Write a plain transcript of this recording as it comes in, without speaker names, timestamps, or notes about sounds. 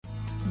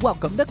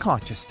Welcome to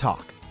Conscious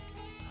Talk,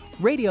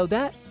 radio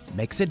that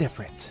makes a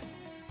difference.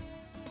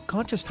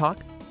 Conscious Talk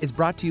is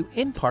brought to you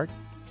in part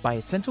by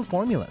Essential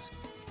Formulas,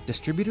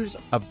 distributors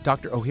of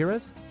Dr.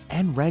 Ohhira's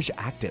and Reg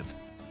Active,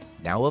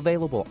 now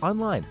available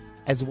online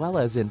as well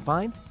as in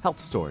fine health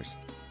stores.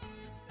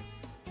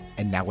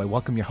 And now I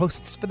welcome your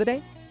hosts for the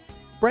day,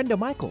 Brenda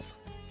Michaels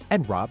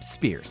and Rob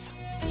Spears.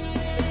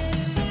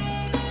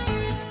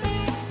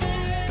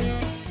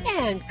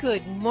 And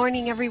good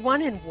morning,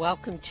 everyone, and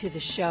welcome to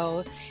the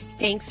show.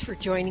 Thanks for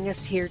joining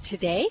us here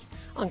today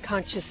on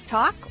Conscious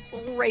Talk,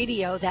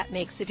 radio that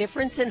makes a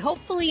difference. And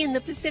hopefully in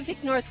the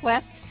Pacific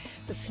Northwest,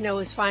 the snow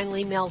is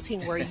finally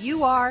melting where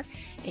you are,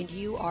 and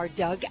you are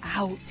dug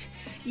out.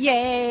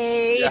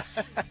 Yay! Yeah.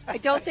 I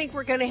don't think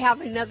we're going to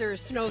have another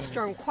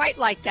snowstorm quite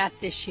like that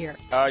this year.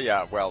 Oh,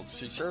 yeah. Well,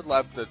 she sure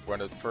loved it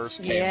when it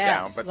first came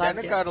down, but then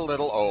it got a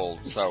little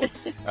old. So,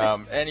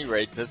 any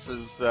rate, this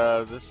is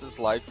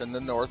life in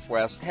the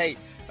Northwest. Hey,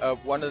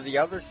 one of the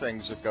other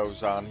things that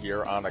goes on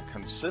here on a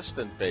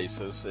consistent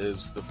basis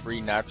is the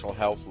free natural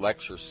health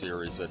lecture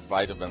series at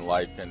Vitamin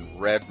Life in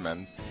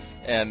Redmond.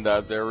 And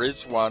there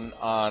is one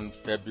on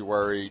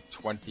February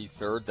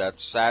 23rd.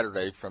 That's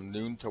Saturday from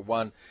noon to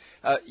 1.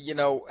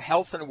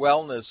 Health and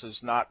wellness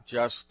is not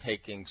just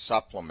taking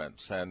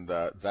supplements, and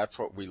that's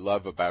what we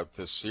love about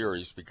this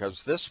series,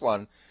 because this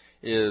one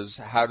is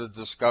how to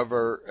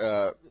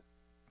discover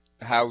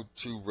how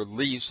to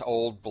release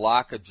old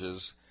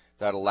blockages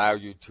that allow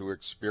you to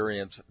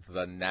experience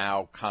the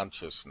now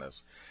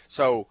consciousness.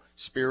 So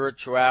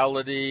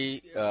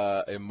spirituality,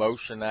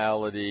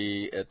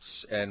 emotionality,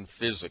 and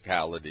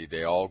physicality,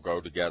 they all go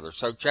together.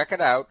 So check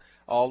it out.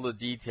 All the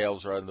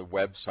details are on the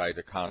website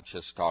at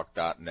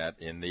conscioustalk.net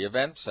in the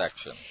events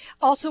section.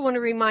 Also want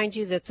to remind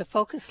you that the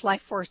Focus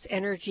Life Force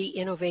Energy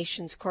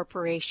Innovations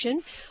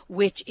Corporation,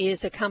 which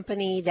is a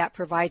company that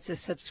provides a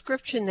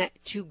subscription that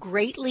to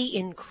greatly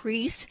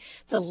increase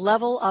the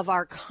level of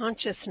our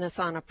consciousness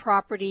on a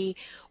property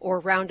or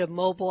around a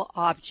mobile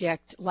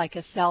object like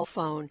a cell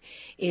phone,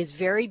 is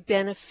very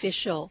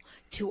beneficial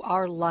to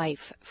our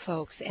life,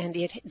 folks. And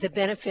the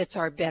benefits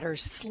are better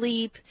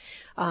sleep,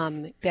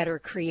 better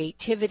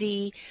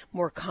creativity,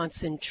 more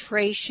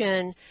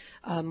concentration,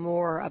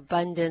 more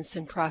abundance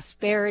and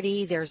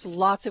prosperity. There's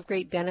lots of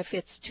great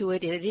benefits to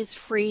it. It is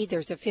free.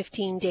 There's a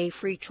 15-day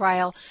free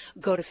trial.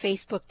 Go to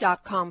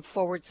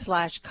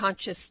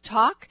facebook.com/conscious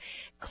talk.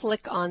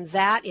 Click on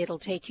that. It'll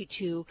take you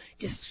to,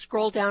 just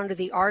scroll down to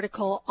the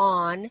article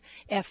on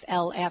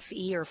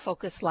FLFE, or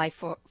Focus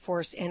Life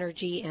Force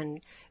Energy,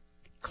 and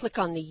click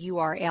on the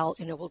URL,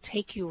 and it will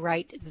take you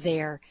right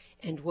there,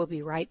 and we'll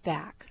be right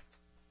back.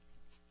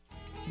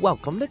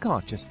 Welcome to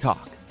Conscious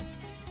Talk,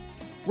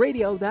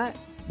 radio that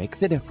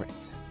makes a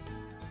difference.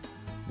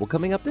 Well,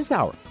 coming up this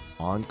hour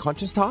on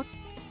Conscious Talk,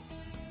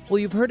 well,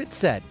 you've heard it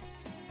said,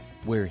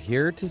 we're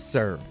here to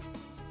serve.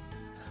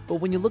 But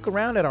when you look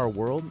around at our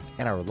world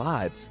and our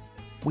lives,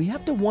 we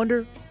have to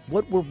wonder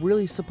what we're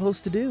really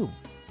supposed to do.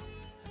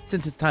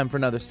 Since it's time for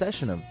another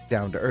session of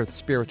down-to-earth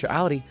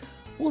spirituality,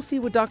 we'll see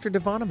what Dr.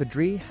 Devana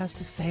Vadri has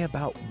to say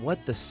about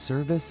what the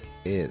service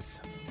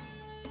is.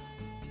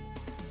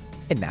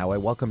 And now I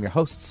welcome your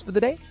hosts for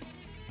the day,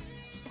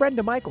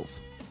 Brenda Michaels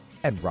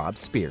and Rob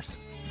Spears.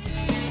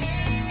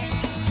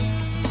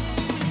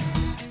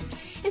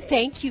 And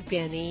thank you,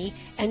 Benny,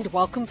 and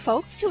welcome,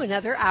 folks, to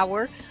another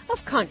hour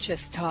of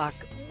Conscious Talk,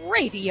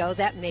 radio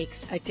that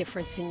makes a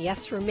difference. And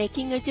yes, we're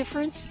making a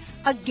difference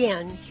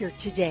again here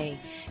today,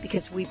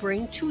 because we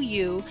bring to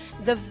you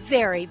the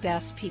very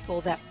best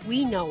people that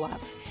we know of,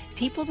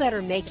 people that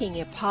are making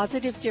a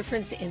positive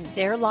difference in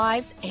their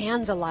lives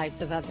and the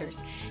lives of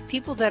others,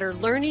 people that are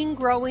learning,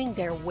 growing,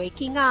 they're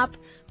waking up,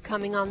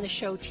 coming on the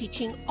show,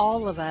 teaching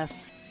all of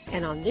us.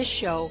 And on this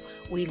show,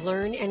 we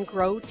learn and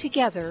grow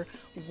together,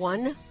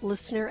 one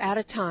listener at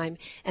a time,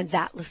 and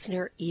that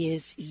listener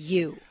is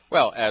you.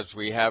 Well, as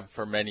we have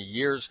for many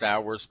years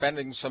now, we're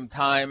spending some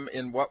time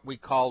in what we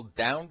call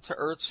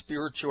down-to-earth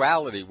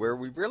spirituality, where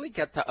we really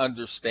get to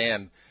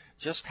understand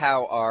just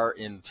how our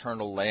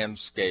internal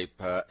landscape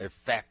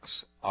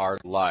affects our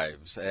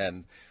lives.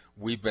 And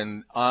we've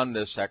been on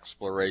this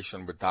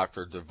exploration with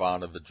Dr.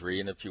 Devana Vadri,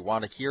 and if you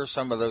want to hear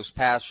some of those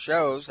past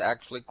shows,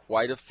 actually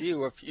quite a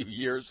few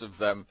years of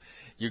them,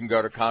 you can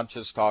go to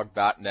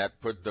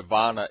conscioustalk.net, put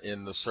Devana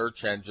in the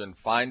search engine,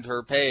 find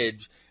her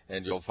page,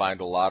 and you'll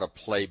find a lot of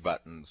play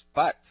buttons.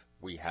 But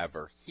we have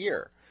her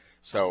here.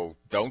 So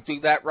don't do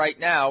that right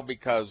now,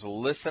 because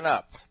listen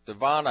up.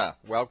 Devana,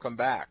 welcome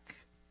back.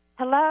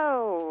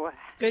 Hello.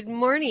 Good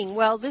morning.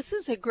 Well, this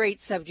is a great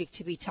subject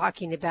to be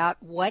talking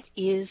about. What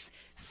is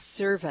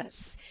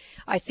service?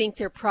 I think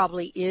there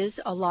probably is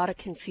a lot of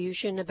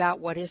confusion about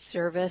what is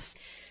service.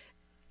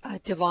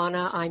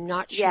 Devana, I'm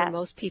not sure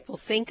most people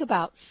think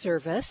about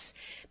service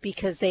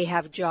because they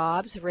have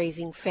jobs,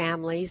 raising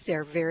families.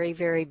 They're very,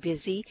 very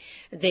busy.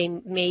 They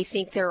may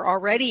think they're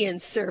already in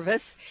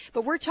service,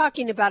 but we're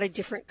talking about a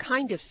different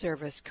kind of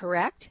service,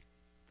 correct?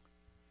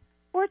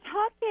 We're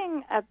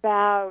talking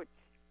about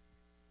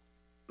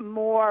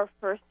more,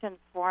 first and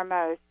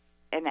foremost,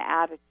 an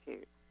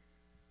attitude.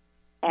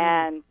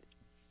 And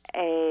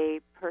a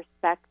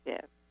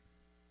perspective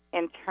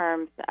in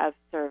terms of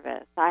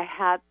service. I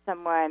had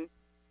someone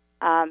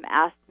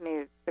ask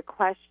me the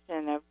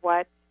question of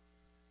what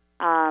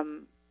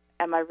am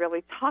I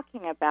really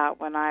talking about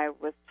when I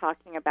was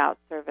talking about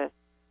service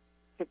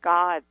to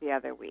God the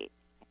other week.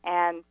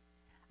 And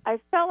I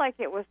felt like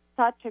it was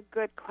such a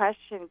good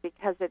question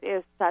because it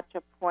is such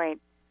a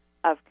point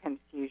of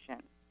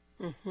confusion.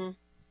 Mm-hmm.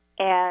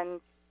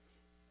 And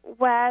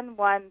when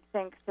one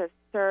thinks of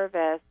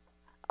service,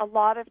 a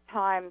lot of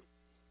times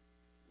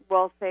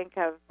we'll think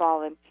of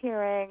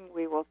volunteering,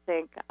 we will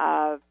think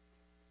of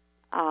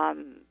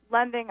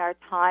lending our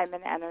time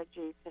and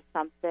energy to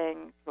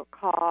something, to a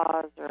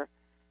cause or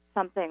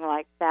something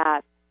like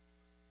that.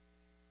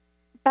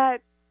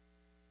 But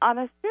on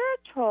a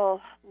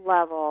spiritual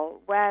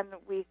level, when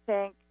we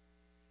think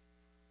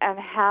and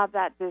have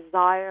that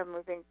desire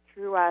moving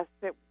through us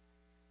that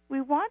we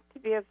want to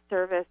be of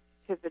service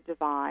to the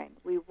divine,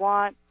 we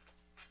want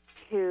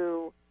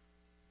to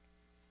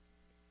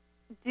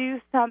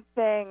do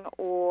something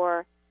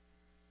or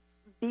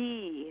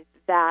be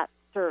that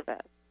service.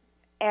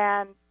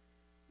 And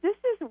this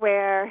is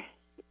where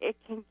it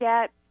can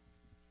get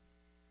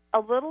a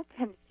little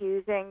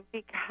confusing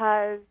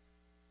because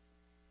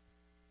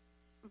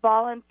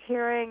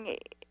volunteering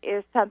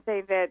is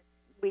something that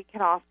we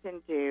can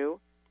often do.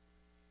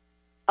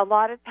 A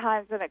lot of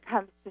times when it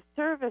comes to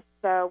service,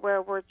 though,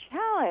 where we're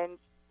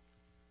challenged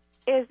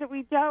is that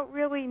we don't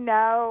really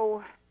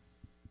know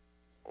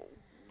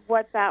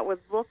what that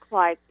would look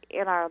like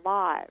in our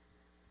lives.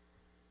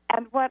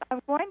 And what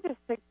I'm going to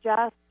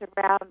suggest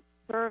around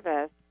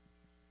service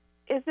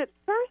is that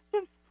first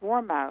and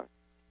foremost,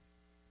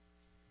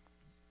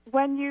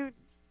 when you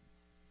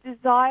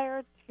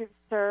desire to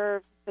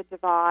serve the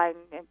divine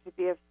and to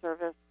be of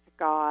service to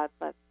God,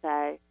 let's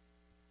say,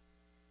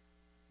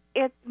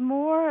 it's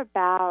more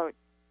about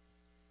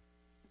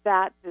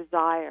that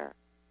desire.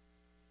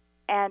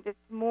 And it's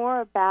more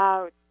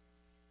about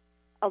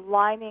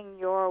aligning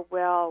your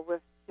will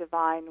with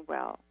divine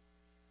will.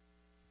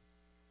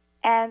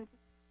 And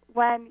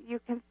when you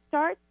can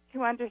start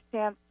to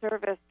understand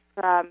service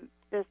from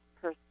this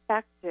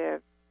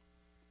perspective,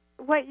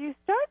 what you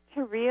start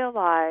to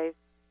realize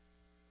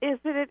is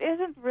that it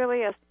isn't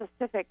really a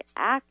specific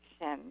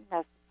action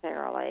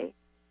necessarily.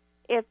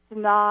 It's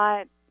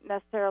not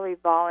necessarily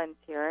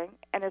volunteering,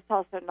 and it's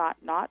also not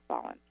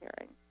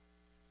volunteering.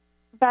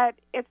 But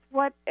it's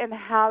what and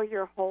how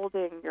you're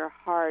holding your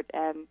heart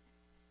and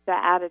the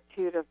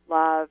attitude of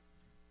love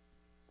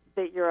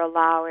that you're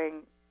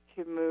allowing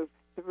to move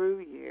through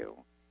you.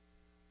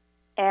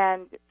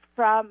 And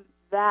from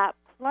that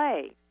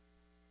place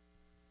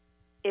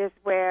is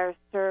where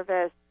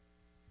service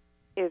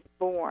is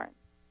born.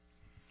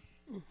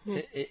 Mm-hmm.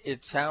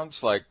 It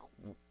sounds like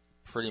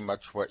pretty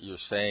much what you're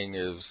saying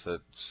is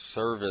that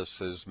service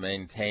is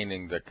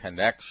maintaining the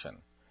connection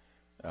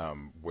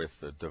with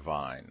the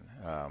divine,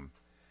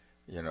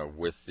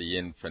 with the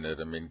infinite.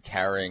 I mean,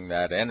 carrying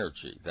that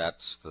energy,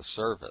 that's the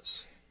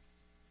service.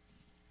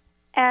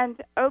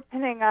 And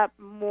opening up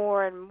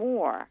more and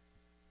more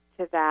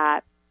to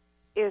that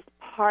is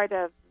part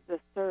of the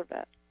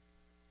service.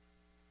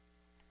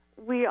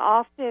 We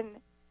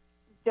often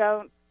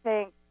don't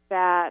think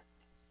that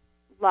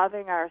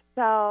loving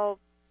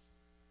ourselves,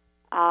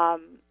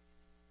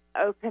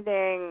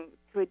 opening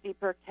to a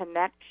deeper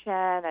connection,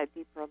 a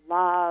deeper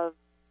love,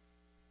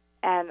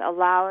 and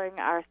allowing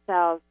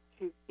ourselves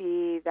to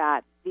be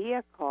that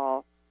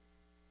vehicle,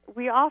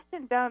 we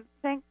often don't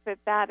think that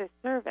that is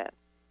service.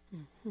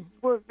 Mm-hmm.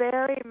 We're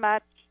very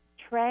much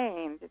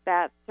trained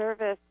that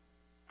service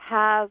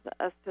has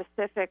a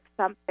specific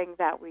something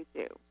that we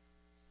do.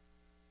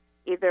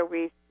 Either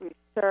we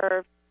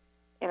serve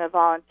in a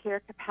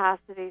volunteer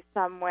capacity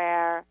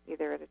somewhere,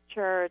 either at a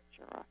church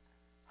or a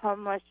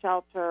homeless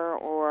shelter,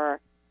 or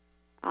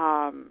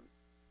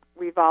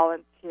we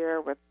volunteer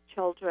with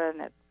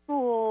children at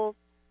schools,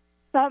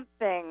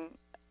 something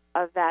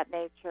of that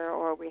nature,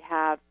 or we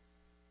have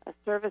a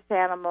service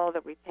animal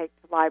that we take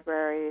to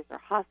libraries or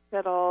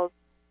hospitals.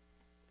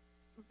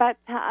 But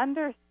to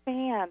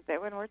understand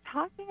that when we're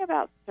talking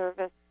about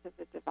service to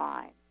the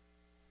divine,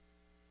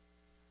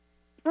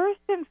 first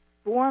and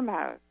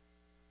foremost,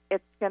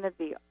 it's going to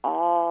be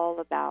all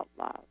about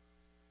love.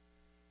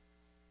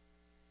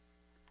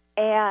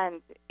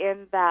 And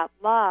in that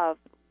love,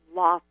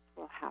 lots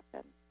will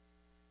happen.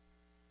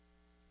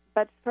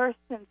 But first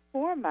and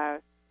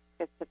foremost,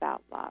 it's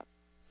about love.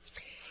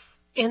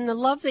 And the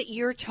love that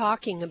you're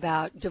talking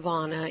about,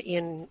 Devana,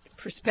 in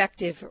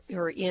perspective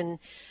or in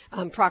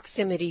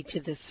proximity to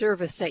the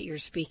service that you're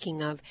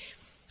speaking of,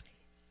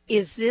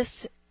 is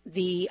this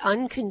the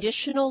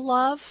unconditional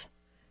love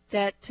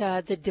that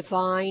the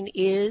divine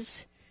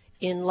is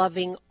in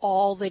loving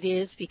all that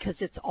is,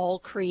 because it's all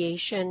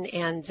creation,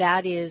 and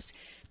that is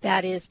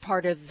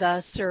part of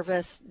the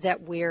service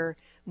that we're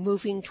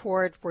moving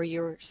toward, where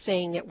you're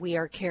saying that we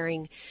are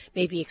carrying,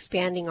 maybe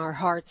expanding our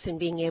hearts and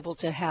being able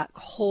to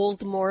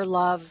hold more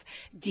love,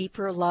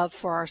 deeper love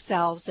for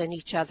ourselves and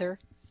each other?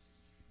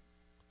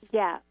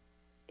 Yes,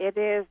 it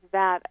is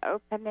that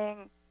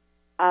opening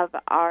of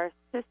our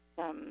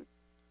systems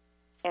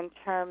in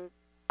terms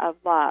of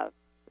love.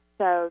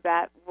 So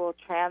that will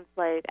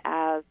translate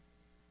as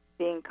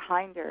being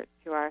kinder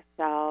to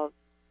ourselves,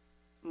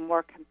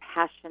 more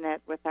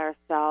compassionate with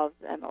ourselves,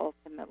 and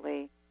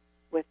ultimately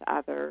with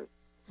others.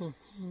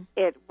 Mm-hmm.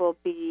 It will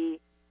be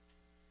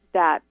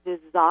that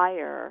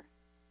desire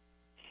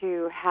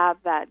to have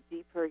that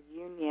deeper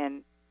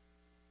union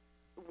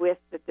with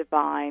the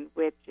divine,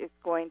 which is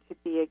going to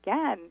be,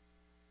 again,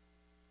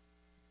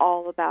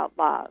 all about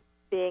love,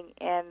 being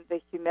in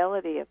the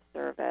humility of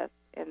service,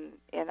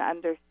 in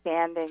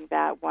understanding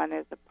that one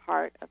is a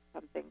part of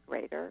something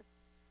greater,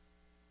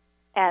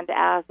 and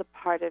as a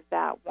part of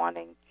that,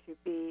 wanting to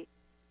be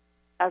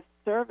of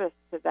service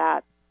to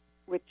that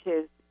which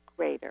is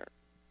greater.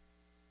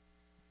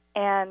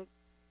 And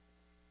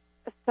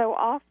so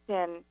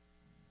often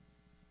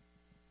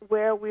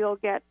where we'll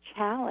get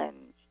challenged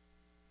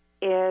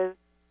is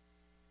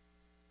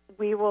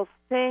we will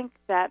think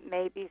that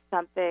maybe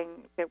something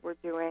that we're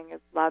doing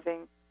is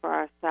loving for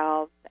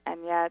ourselves, and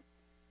yet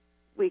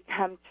we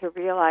come to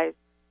realize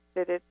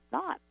that it's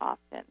not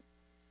often,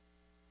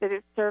 that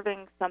it's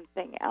serving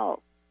something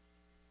else.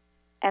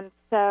 And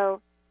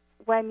so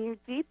when you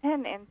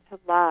deepen into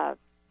love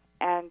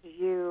and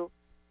you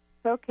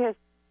focus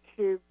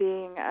to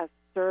being of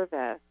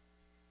service,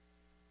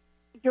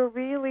 you're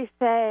really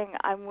saying,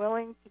 I'm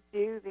willing to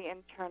do the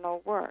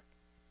internal work.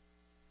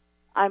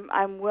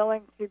 I'm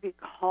willing to be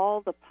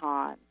called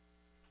upon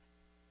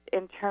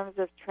in terms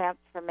of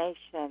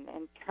transformation,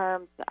 in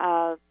terms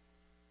of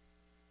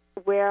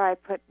where I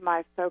put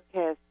my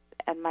focus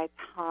and my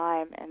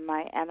time and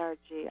my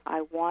energy.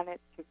 I want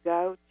it to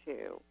go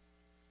to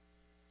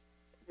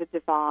the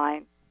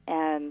divine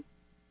and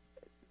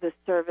the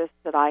service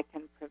that I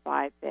can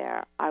provide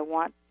there. I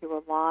want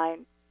to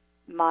align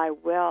my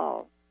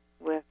will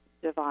with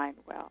divine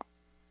will.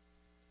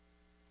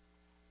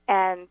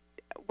 And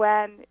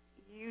when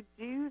you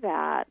do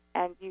that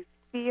and you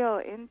feel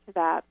into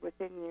that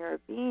within your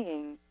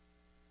being,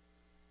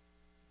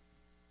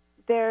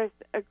 there's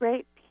a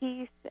great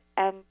peace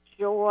and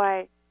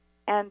joy,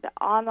 and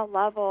on a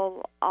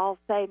level, I'll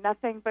say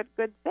nothing but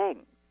good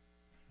things.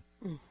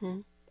 Mm-hmm.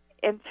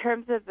 In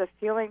terms of the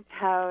feeling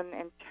tone,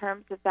 in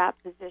terms of that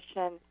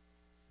position,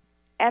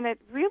 and it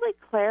really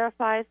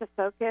clarifies the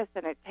focus,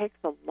 and it takes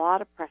a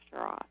lot of pressure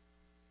off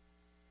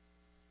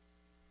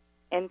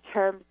in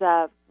terms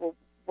of, well,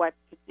 what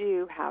to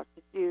do, how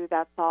to do.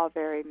 That's all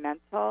very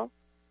mental,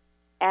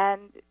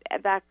 and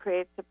that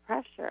creates a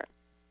pressure.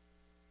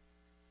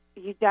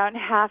 You don't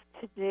have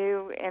to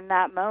do in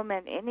that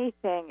moment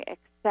anything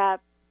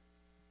except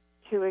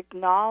to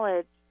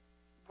acknowledge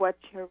what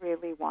you're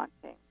really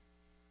wanting.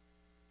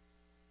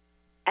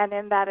 And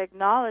in that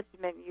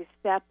acknowledgement, you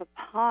step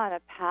upon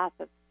a path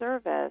of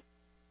service,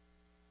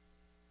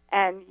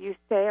 and you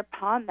stay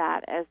upon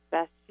that as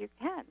best you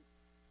can.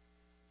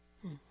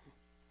 Mm-hmm.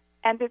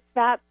 And it's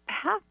that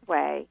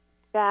pathway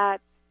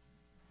that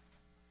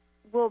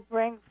will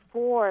bring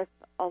forth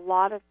a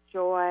lot of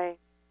joy,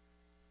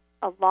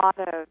 a lot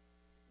of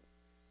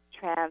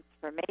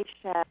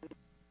transformation,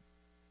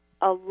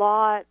 a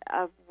lot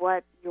of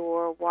what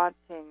you're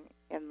wanting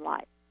in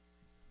life.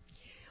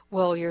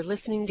 Well, you're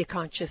listening to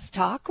Conscious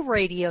Talk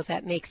Radio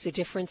that makes a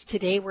difference.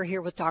 Today we're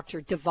here with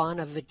Dr.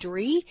 Devana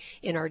Vadri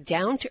in our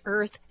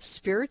down-to-earth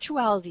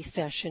spirituality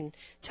session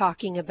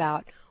talking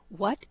about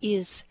what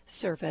is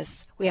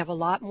service. We have a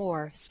lot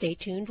more. Stay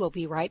tuned. We'll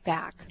be right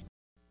back.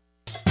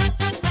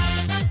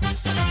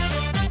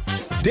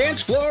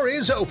 Dance floor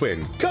is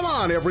open. Come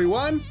on,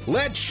 everyone.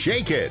 Let's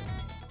shake it.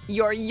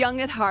 You're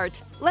young at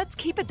heart. Let's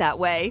keep it that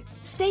way.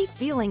 Stay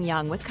feeling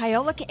young with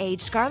Kyolic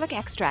Aged Garlic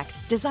Extract,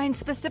 designed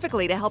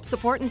specifically to help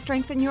support and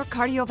strengthen your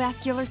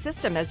cardiovascular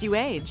system as you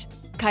age.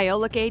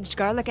 Kyolic Aged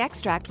Garlic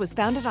Extract was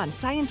founded on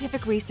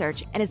scientific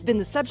research and has been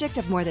the subject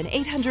of more than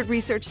 800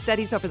 research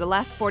studies over the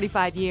last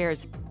 45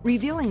 years,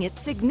 revealing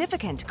its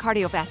significant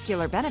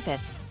cardiovascular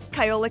benefits.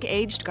 Kyolic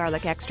Aged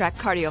Garlic Extract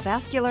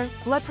cardiovascular,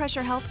 blood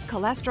pressure health,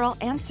 cholesterol,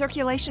 and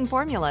circulation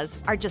formulas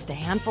are just a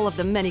handful of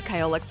the many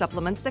Kyolic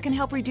supplements that can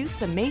help reduce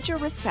the major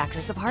risk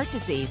factors of heart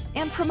disease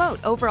and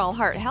promote overall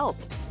heart health.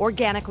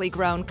 Organically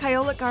grown,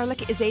 Kyolic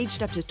garlic is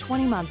aged up to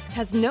 20 months,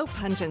 has no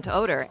pungent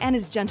odor, and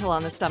is gentle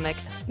on the stomach.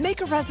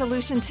 Make a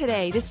resolution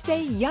today to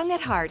stay young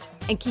at heart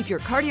and keep your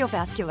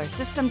cardiovascular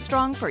system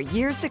strong for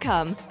years to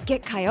come.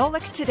 Get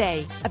Kyolic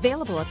today.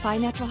 Available at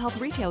fine natural health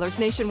retailers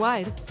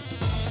nationwide.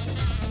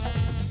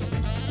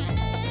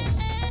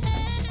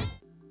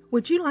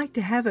 Would you like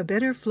to have a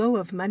better flow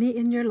of money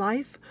in your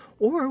life?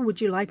 Or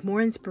would you like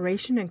more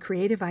inspiration and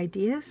creative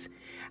ideas?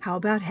 How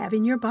about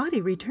having your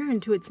body return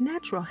to its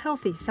natural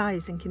healthy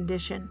size and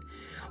condition?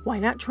 Why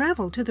not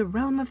travel to the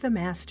realm of the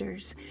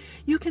masters?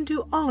 You can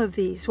do all of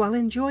these while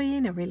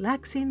enjoying a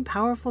relaxing,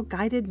 powerful,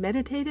 guided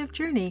meditative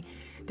journey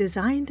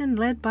designed and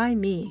led by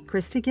me,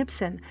 Krista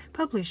Gibson,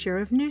 publisher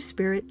of New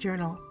Spirit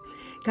Journal.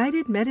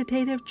 Guided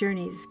meditative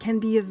journeys can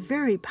be a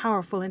very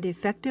powerful and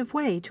effective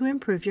way to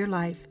improve your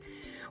life.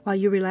 While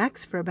you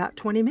relax for about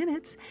 20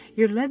 minutes,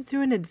 you're led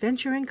through an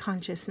adventure in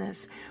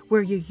consciousness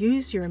where you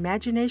use your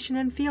imagination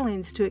and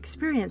feelings to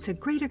experience a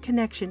greater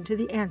connection to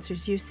the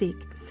answers you seek.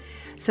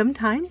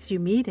 Sometimes you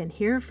meet and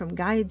hear from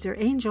guides or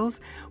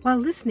angels while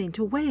listening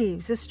to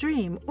waves, a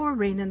stream, or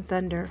rain and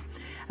thunder.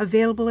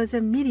 Available as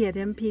immediate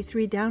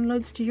MP3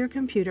 downloads to your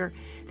computer,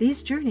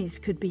 these journeys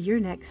could be your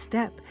next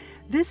step.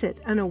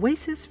 Visit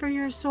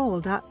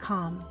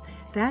anoasisforyoursoul.com.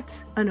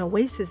 That's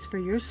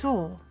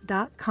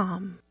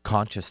anoasisforyoursoul.com.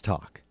 Conscious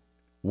Talk,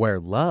 where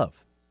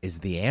love is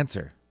the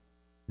answer,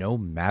 no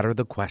matter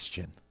the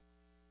question.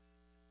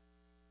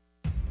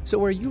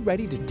 So are you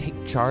ready to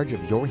take charge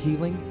of your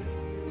healing?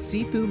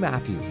 Sifu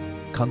Matthew,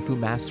 Kung Fu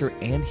master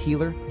and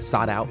healer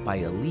sought out by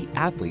elite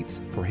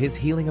athletes for his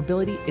healing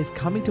ability, is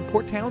coming to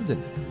Port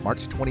Townsend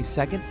March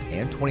 22nd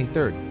and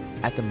 23rd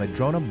at the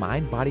Madrona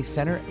Mind Body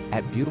Center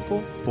at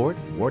beautiful Fort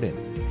Worden.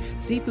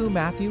 Sifu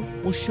Matthew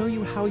will show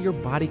you how your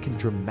body can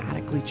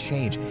dramatically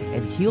change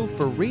and heal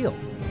for real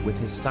with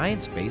his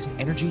science-based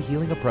energy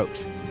healing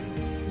approach.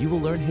 You will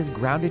learn his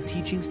grounded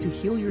teachings to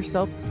heal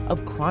yourself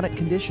of chronic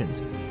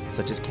conditions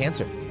such as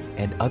cancer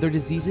and other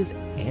diseases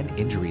and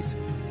injuries.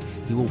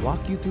 He will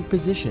walk you through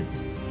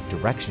positions,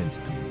 directions,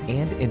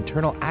 and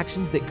internal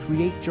actions that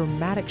create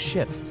dramatic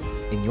shifts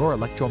in your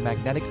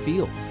electromagnetic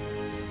field.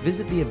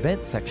 Visit the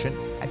events section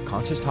at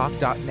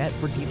conscioustalk.net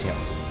for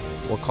details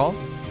or call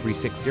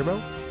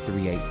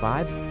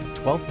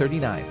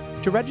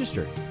 360-385-1239 to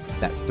register.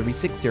 That's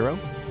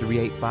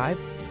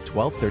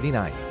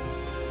 360-385-1239.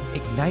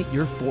 Ignite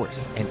your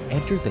force and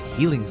enter the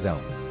healing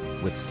zone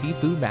with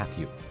Sifu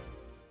Matthew.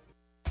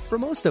 For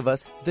most of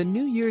us, the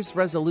New Year's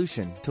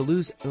resolution to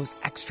lose those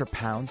extra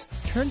pounds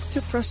turns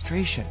to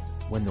frustration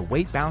when the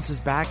weight bounces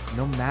back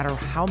no matter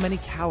how many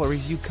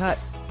calories you cut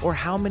or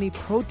how many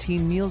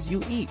protein meals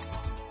you eat.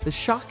 The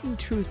shocking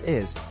truth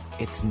is,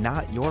 it's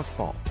not your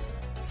fault.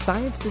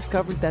 Science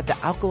discovered that the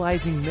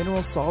alkalizing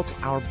mineral salts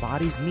our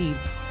bodies need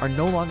are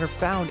no longer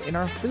found in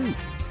our food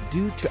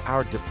due to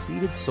our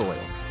depleted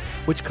soils,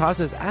 which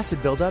causes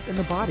acid buildup in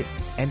the body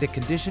and a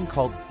condition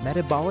called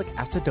metabolic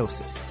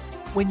acidosis.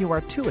 When you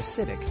are too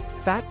acidic,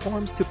 fat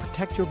forms to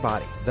protect your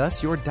body.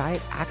 Thus, your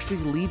diet actually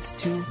leads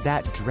to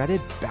that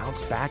dreaded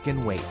bounce back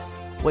in weight.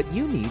 What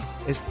you need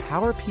is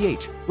Power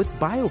pH with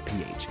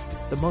BioPH,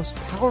 the most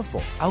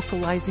powerful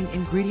alkalizing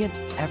ingredient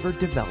ever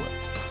developed.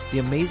 The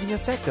amazing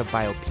effect of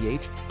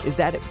BioPH is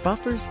that it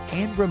buffers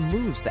and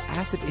removes the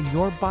acid in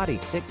your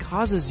body that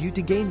causes you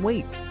to gain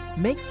weight.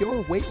 Make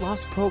your weight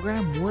loss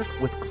program work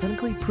with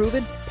clinically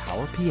proven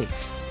Power pH.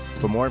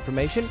 For more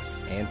information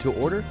and to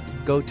order,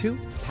 go to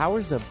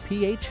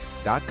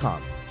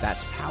powersofph.com.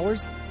 That's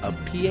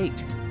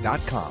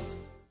powersofph.com.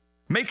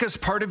 Make us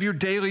part of your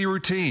daily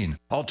routine.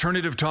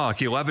 Alternative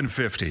Talk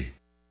 1150.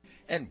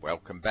 And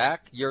welcome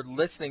back. You're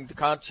listening to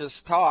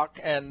Conscious Talk.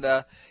 And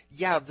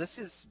this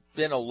has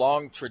been a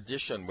long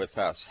tradition with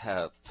us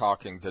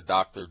talking to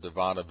Dr.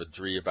 Devana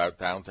Vadri about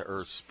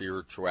down-to-earth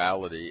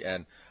spirituality.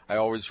 And I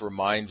always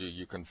remind you,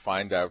 you can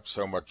find out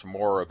so much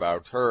more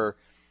about her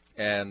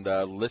and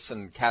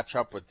catch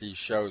up with these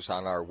shows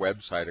on our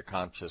website at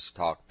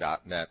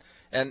conscioustalk.net.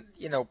 And,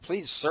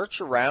 please search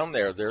around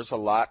there. There's a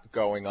lot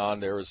going on.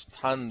 There is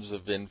tons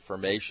of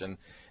information.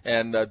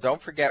 And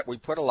don't forget, we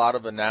put a lot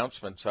of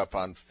announcements up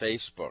on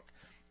Facebook.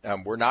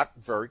 We're not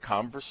very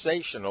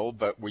conversational,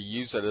 but we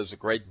use it as a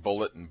great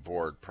bulletin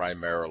board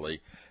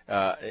primarily,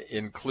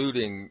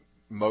 including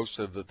most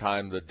of the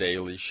time the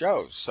daily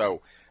shows.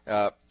 So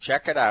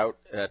check it out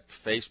at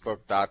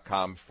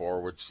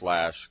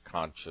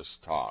facebook.com/Conscious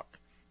Talk.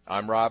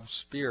 I'm Rob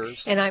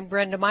Spears. And I'm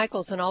Brenda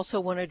Michaels, and also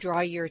want to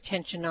draw your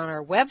attention on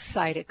our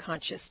website at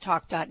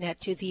conscioustalk.net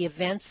to the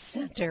Events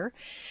Center.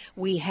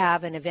 We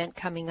have an event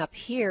coming up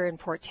here in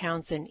Port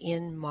Townsend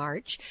in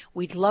March.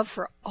 We'd love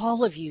for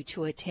all of you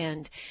to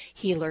attend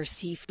Healer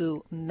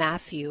Sifu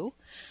Matthew.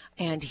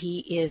 And he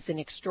is an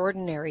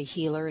extraordinary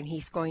healer, and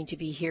he's going to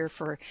be here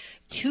for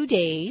 2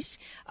 days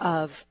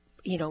of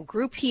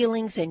group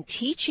healings and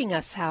teaching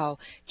us how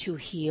to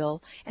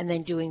heal, and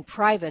then doing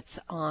privates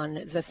on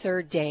the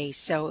third day.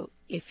 So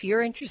if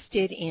you're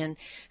interested in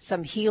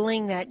some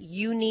healing that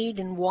you need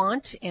and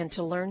want and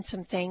to learn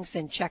some things,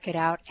 then check it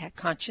out at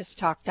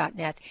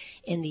conscioustalk.net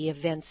in the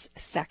events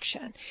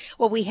section.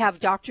 Well, we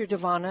have Dr.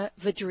 Devana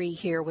Vadri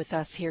here with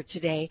us here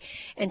today.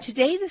 And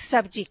today the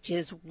subject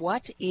is,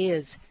 what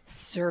is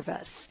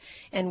service?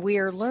 And we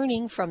are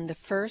learning from the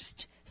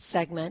first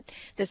segment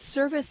that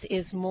service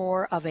is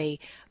more of a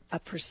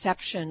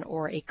perception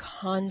or a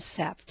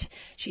concept.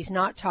 She's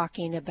not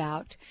talking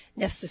about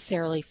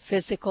necessarily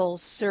physical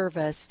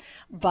service,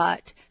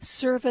 but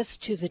service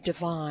to the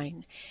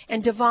divine.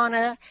 And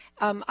Devana,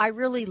 I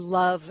really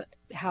love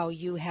how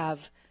you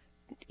have,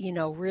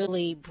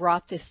 really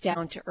brought this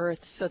down to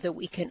earth so that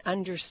we can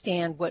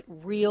understand what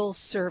real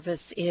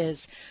service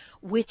is,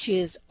 which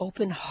is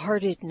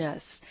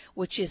open-heartedness,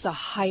 which is a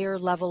higher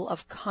level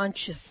of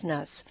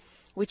consciousness,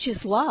 which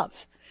is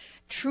love.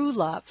 true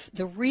love,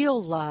 the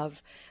real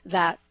love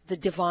that the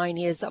divine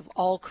is of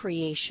all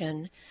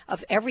creation,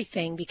 of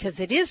everything, because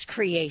it is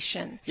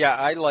creation. Yeah,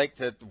 I like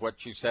that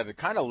what you said. It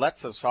kind of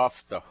lets us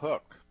off the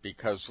hook,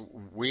 because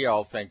we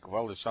all think,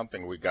 well, there's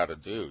something we got to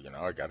do. You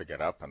know, I got to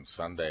get up on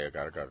Sunday. I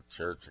got to go to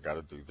church. I got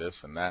to do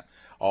this and that,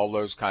 all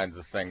those kinds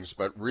of things.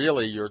 But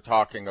really, you're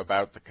talking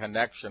about the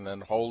connection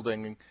and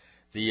holding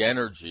the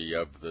energy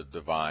of the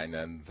divine,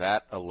 and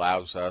that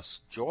allows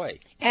us joy.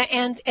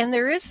 And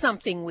there is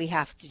something we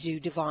have to do,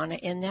 Devana,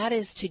 and that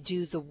is to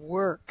do the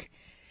work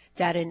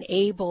that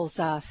enables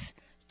us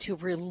to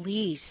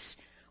release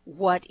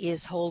what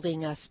is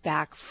holding us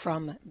back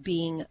from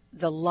being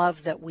the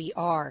love that we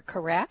are,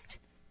 correct?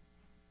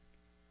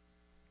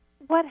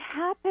 What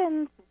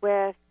happens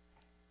with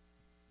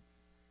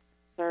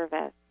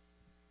service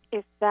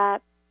is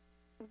that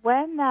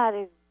when that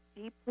is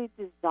deeply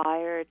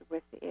desired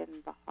within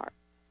the heart,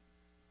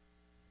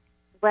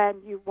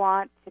 when you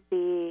want to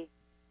be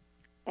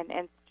an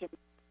instrument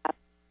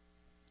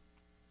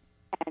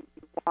and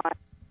you want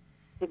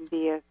to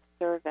be of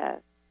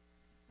service,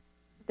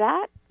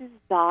 that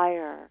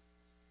desire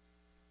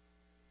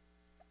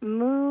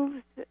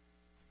moves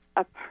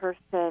a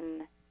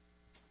person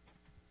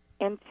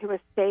into a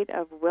state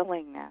of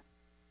willingness,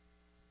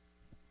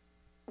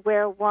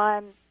 where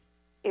one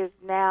is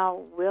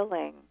now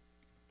willing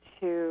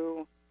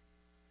to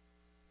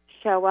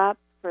show up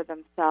for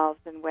themselves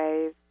in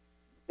ways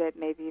that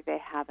maybe they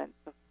haven't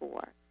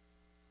before,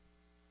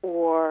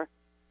 or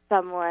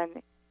someone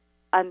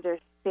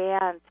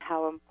understands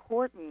how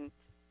important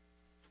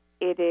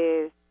it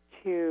is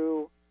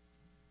to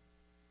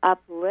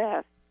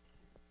uplift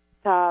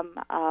some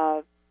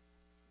of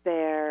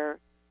their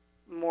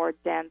more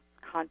dense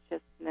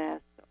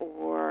consciousness,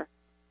 or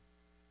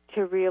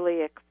to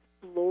really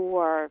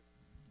explore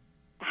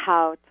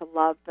how to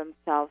love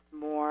themselves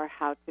more,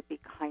 how to be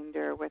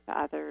kinder with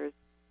others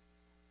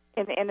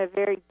in a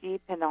very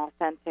deep and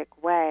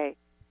authentic way.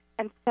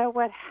 And so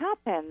what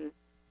happens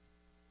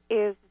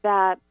is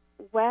that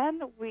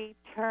when we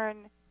turn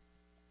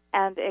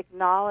and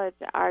acknowledge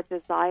our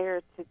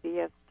desire to be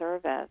of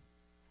service,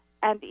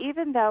 and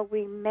even though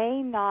we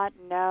may not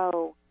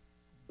know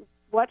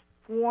what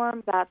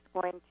form that's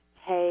going to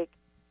take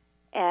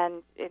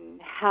and in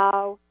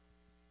how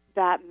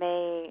that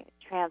may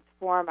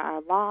transform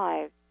our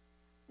lives,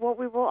 what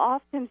we will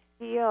often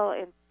feel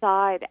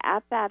inside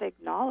at that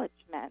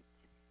acknowledgement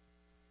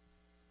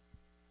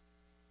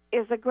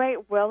is a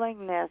great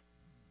willingness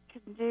to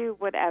do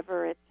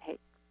whatever it takes.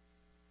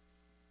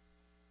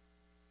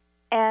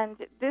 And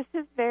this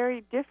is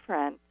very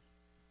different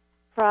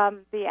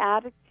from the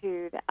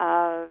attitude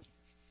of,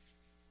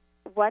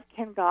 what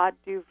can God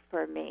do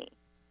for me?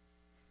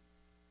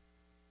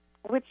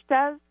 Which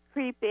does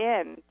creep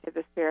in to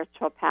the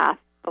spiritual path,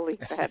 believe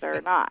it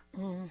or not.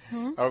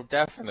 Mm-hmm. Oh,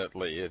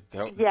 definitely.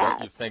 Don't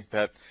you think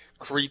that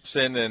creeps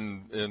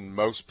in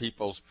most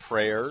people's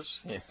prayers?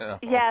 You know,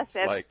 yes,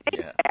 it's like,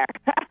 there.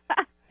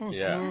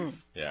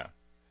 Yeah.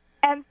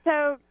 And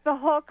so the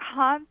whole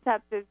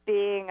concept of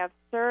being of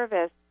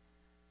service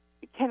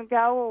can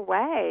go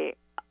away.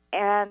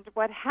 And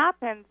what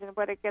happens and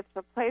what it gets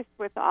replaced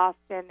with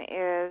often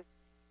is,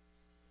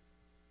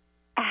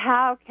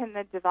 how can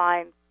the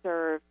divine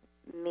serve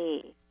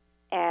me?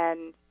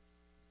 And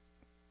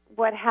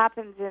what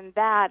happens in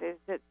that is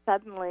that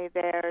suddenly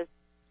there's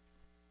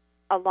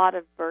a lot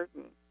of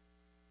burden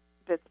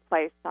that's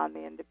placed on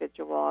the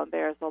individual, and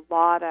there's a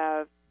lot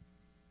of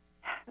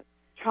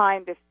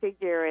trying to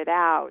figure it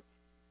out,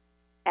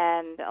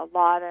 and a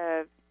lot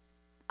of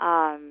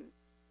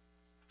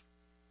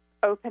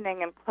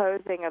opening and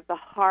closing of the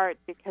heart,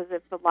 because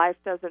if the life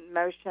doesn't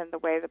motion the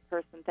way the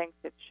person thinks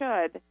it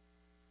should,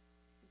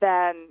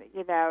 then,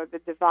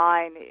 the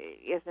divine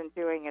isn't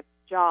doing its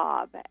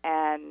job.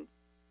 And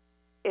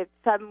it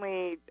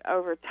suddenly,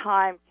 over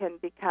time, can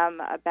become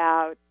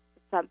about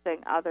something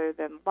other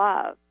than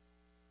love.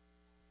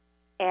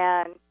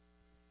 And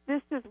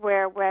this is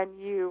where, when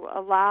you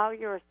allow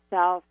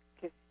yourself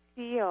to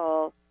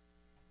feel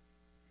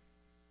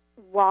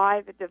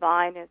why the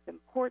divine is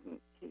important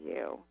to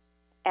you,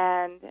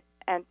 and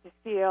to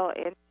feel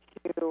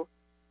into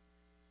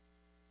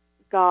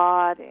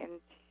God,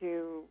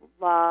 into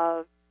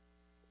love,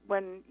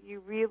 when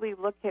you really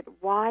look at,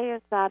 why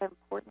is that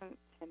important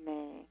to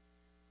me,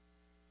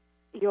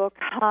 you'll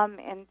come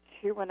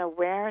into an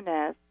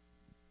awareness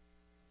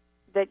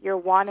that you're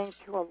wanting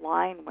to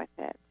align with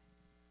it,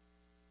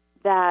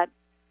 that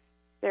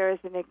there is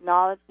an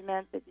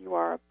acknowledgement that you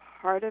are a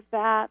part of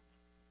that,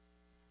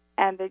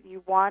 and that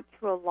you want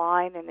to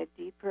align in a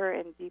deeper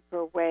and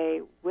deeper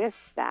way with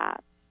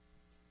that.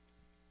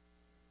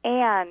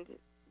 And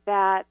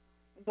that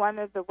one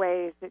of the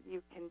ways that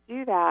you can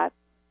do that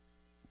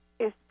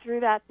is through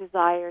that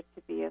desire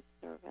to be of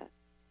service.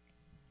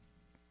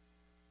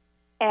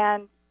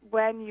 And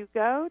when you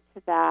go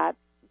to that,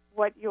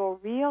 what you'll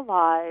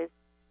realize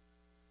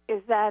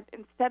is that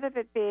instead of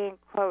it being,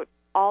 quote,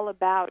 all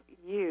about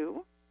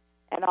you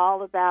and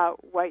all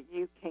about what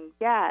you can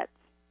get,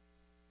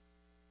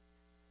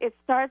 it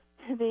starts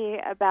to be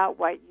about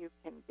what you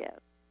can give.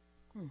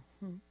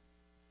 Mm-hmm.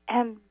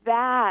 And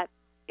that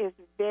is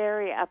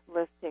very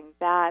uplifting.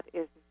 That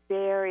is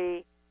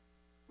very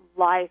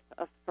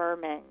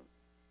life-affirming.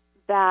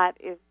 That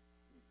is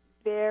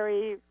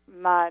very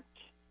much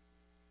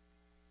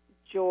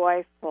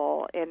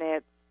joyful in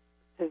its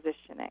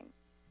positioning.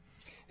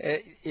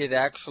 It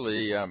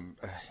actually,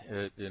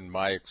 in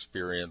my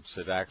experience,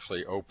 it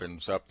actually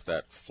opens up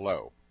that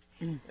flow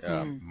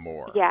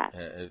more. Yeah.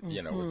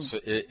 You know,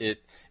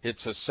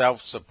 it's a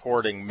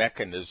self-supporting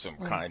mechanism,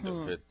 kind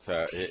of.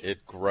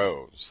 It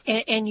grows.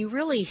 And you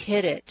really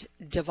hit it,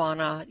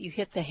 Devana. You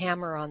hit the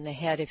hammer on the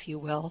head, if you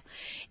will.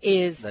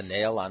 Is the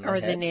nail on the head?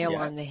 Or the nail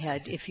on the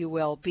head, if you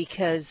will,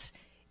 because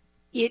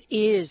it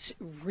is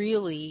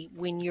really,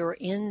 when you're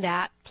in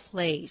that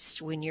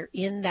place, when you're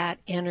in that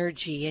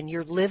energy and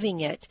you're living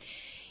it,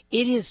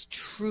 it is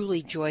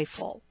truly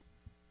joyful.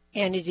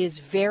 And it is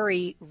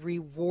very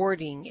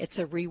rewarding. It's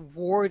a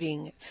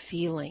rewarding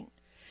feeling.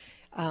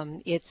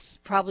 It's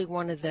probably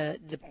one of the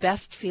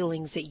best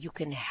feelings that you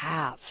can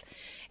have.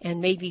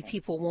 And maybe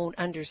people won't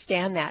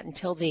understand that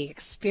until they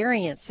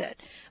experience it.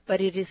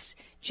 But it is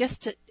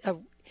just a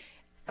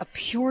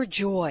pure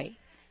joy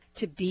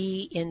to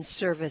be in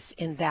service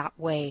in that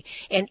way.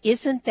 And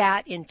isn't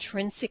that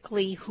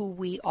intrinsically who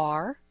we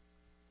are?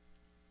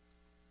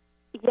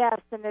 Yes,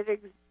 and it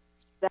exists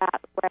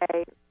that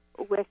way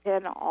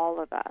within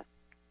all of us.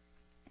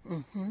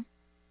 Mm-hmm.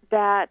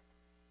 That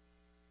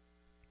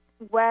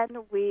when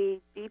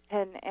we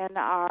deepen in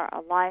our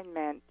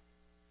alignment,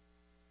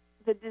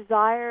 the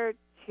desire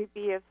to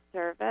be of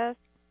service,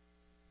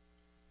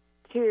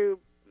 to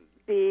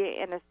be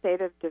in a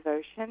state of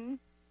devotion,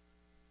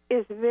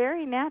 is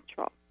very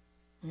natural.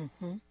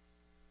 Mm-hmm.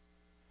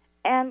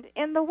 And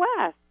in the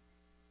West,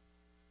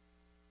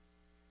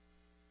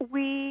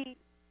 we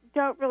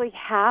don't really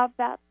have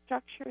that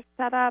structure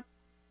set up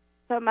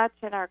so much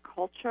in our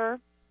culture.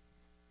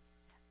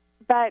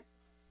 But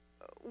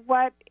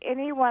what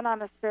anyone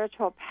on a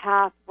spiritual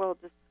path will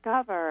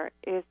discover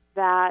is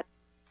that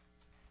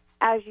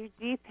as you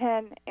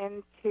deepen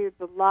into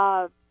the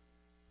love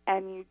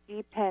and you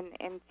deepen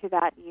into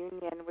that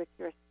union with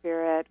your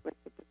spirit, with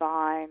the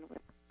divine,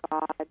 with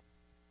God,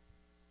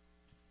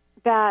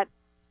 that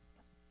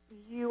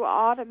you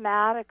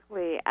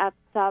automatically, at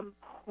some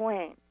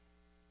point,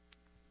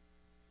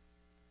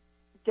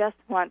 just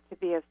want to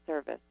be of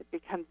service. It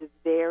becomes a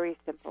very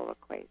simple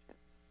equation.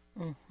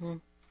 Mm-hmm.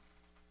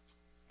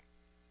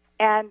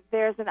 And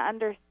there's an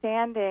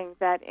understanding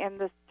that in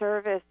the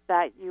service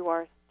that you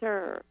are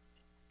served,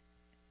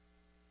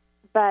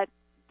 but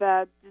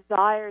the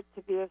desire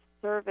to be of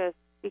service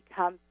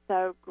becomes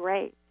so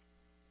great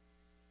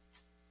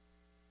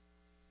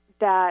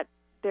that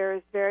there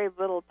is very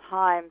little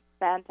time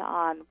spent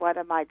on what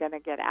am I going to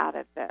get out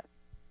of this.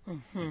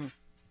 Mm-hmm.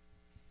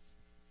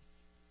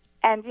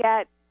 And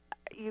yet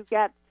you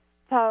get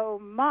so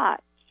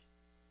much,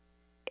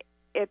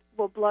 it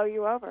will blow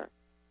you over.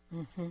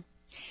 Mm-hmm.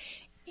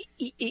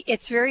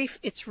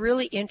 It's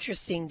really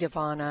interesting,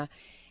 Devana,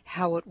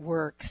 how it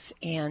works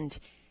and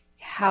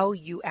how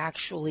you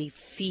actually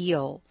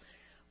feel.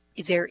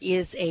 There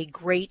is a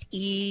great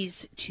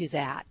ease to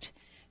that,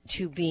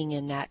 to being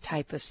in that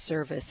type of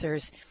service.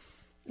 There's,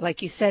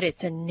 like you said,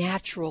 it's a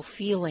natural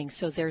feeling,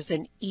 so there's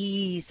an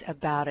ease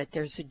about it.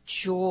 There's a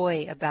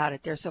joy about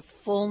it. There's a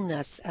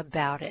fullness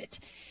about it.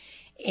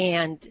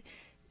 And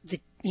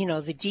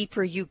the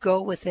deeper you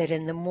go with it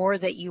and the more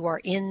that you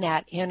are in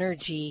that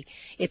energy,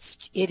 it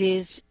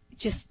is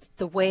just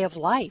the way of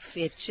life.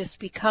 It just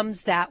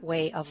becomes that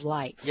way of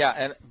life.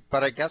 Yeah,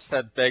 but I guess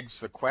that begs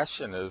the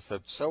question is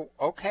that, so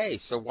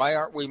why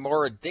aren't we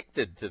more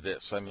addicted to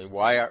this? I mean,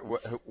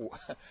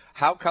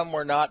 how come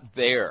we're not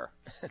there?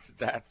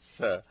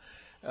 That's,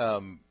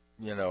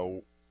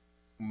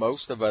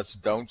 most of us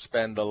don't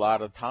spend a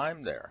lot of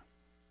time there.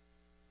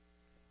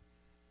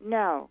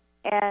 No,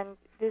 and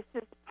this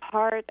is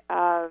part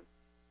of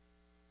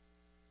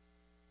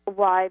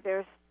why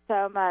there's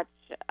so much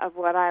of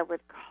what I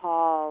would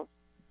call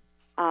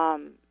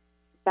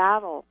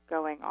battle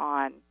going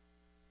on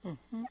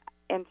mm-hmm.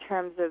 in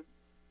terms of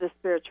the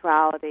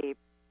spirituality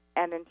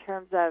and in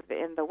terms of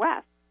in the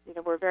West.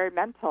 We're very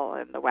mental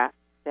in the West.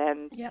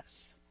 And,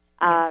 yes.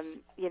 That's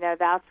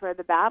where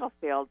the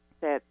battlefield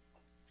sits.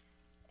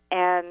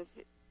 And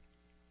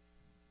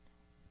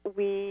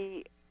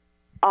we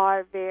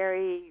are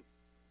very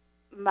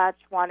much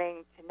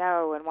wanting to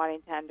know and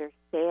wanting to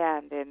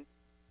understand and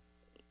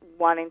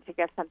wanting to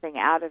get something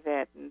out of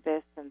it and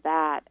this and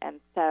that. And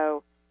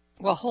so...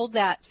 Well, hold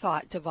that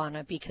thought,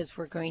 Devana, because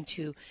we're going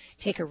to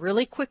take a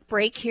really quick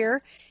break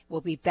here.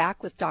 We'll be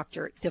back with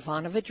Dr.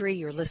 Devana Vadri.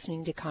 You're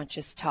listening to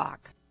Conscious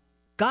Talk.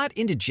 Got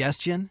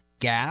indigestion,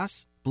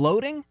 gas,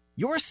 bloating?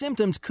 Your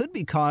symptoms could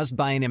be caused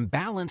by an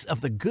imbalance of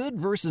the good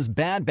versus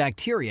bad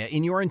bacteria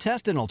in your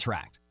intestinal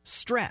tract.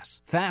 Stress,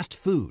 fast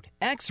food,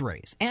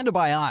 x-rays,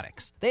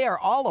 antibiotics, they are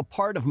all a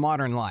part of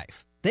modern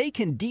life. They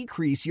can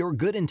decrease your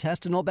good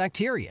intestinal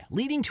bacteria,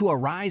 leading to a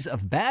rise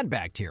of bad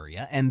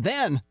bacteria and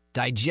then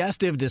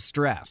digestive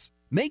distress.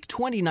 Make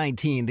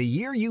 2019 the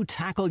year you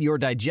tackle your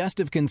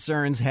digestive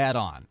concerns head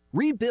on.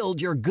 Rebuild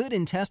your good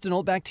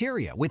intestinal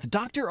bacteria with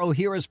Dr.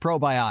 Ohhira's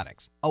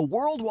Probiotics, a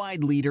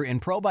worldwide leader in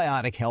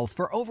probiotic health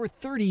for over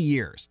 30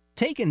 years.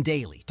 Taken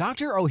daily,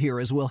 Dr.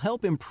 Ohhira's will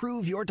help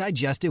improve your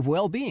digestive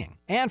well-being.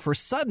 And for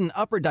sudden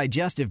upper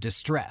digestive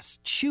distress,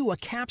 chew a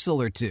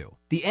capsule or two.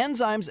 The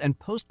enzymes and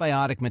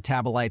postbiotic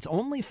metabolites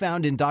only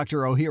found in Dr.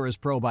 Ohhira's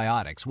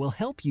Probiotics will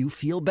help you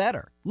feel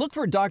better. Look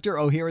for Dr.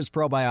 Ohhira's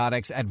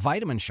Probiotics at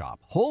Vitamin Shop,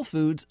 Whole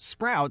Foods,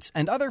 Sprouts,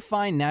 and other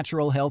fine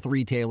natural health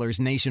retailers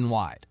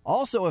nationwide.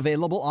 Also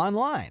available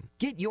online.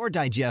 Get your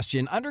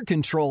digestion under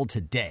control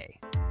today.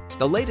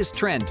 The latest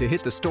trend to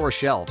hit the store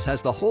shelves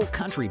has the whole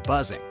country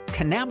buzzing.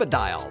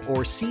 Cannabidiol,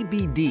 or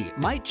CBD,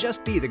 might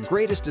just be the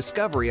greatest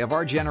discovery of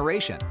our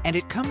generation, and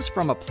it comes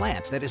from a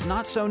plant that is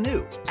not so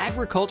new,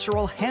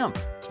 agricultural hemp.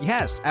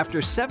 Yes,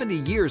 after 70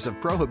 years of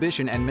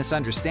prohibition and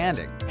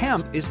misunderstanding,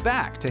 hemp is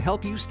back to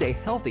help you stay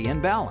healthy and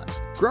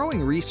balanced.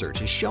 Growing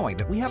research is showing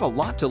that we have a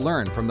lot to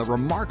learn from the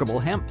remarkable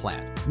hemp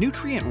plant.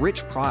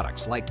 Nutrient-rich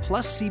products like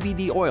Plus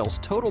CBD Oil's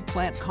Total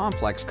Plant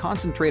Complex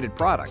concentrated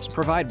products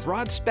provide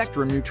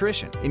broad-spectrum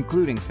nutrition,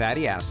 including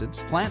fatty acids,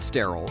 plant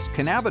sterols,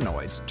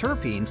 cannabinoids,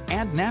 terpenes,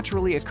 and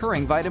naturally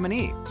occurring vitamin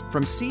E.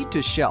 From seed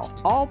to shelf,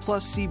 all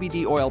Plus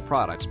CBD Oil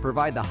products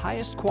provide the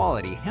highest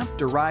quality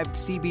hemp-derived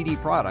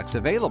CBD products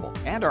available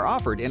and are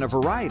offered in a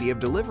variety of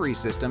delivery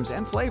systems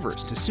and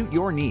flavors to suit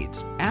your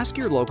needs. Ask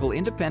your local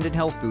independent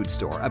health food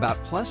store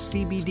about Plus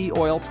CBD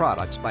Oil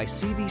products by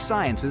CV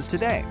Sciences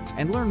today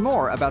and learn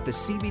more about the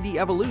CBD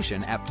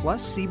evolution at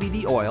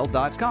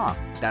pluscbdoil.com.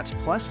 That's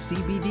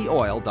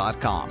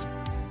pluscbdoil.com.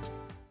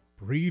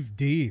 Breathe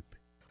deep.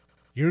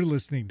 You're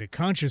listening to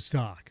Conscious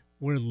Talk,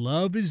 where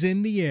love is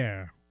in the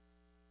air.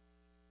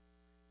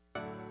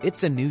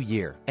 It's a new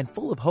year and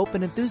full of hope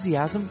and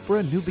enthusiasm for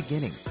a new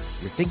beginning.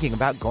 You're thinking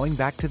about going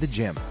back to the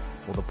gym.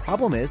 Well, the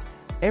problem is,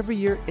 every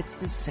year it's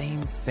the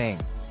same thing.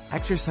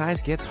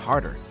 Exercise gets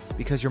harder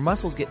because your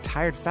muscles get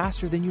tired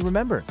faster than you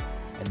remember.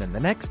 And then the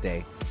next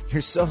day,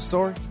 you're so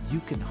sore you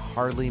can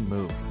hardly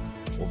move.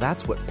 Well,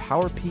 that's what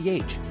Power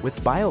pH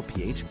with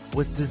BioPH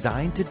was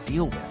designed to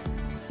deal with.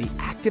 The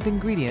active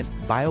ingredient,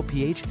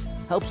 BioPH,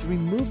 helps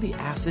remove the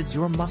acids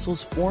your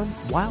muscles form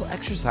while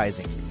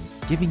exercising,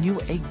 giving you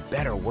a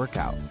better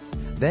workout.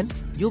 Then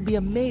you'll be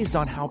amazed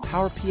on how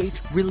Power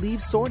pH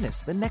relieves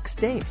soreness the next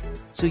day,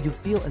 so you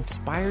feel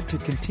inspired to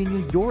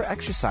continue your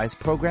exercise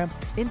program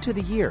into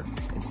the year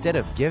instead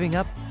of giving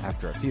up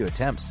after a few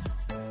attempts.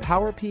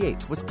 Power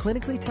pH was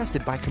clinically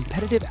tested by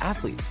competitive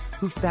athletes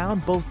who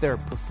found both their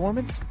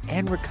performance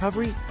and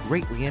recovery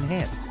greatly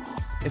enhanced.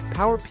 If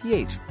Power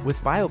pH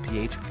with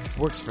BioPH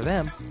works for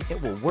them,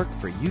 it will work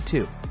for you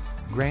too.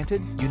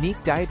 Granted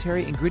unique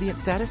dietary ingredient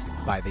status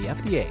by the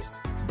FDA.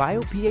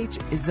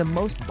 BioPH is the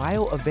most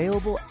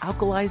bioavailable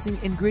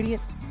alkalizing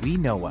ingredient we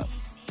know of.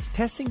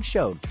 Testing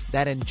showed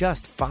that in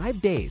just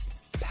 5 days,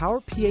 Power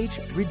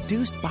pH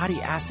reduced body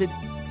acid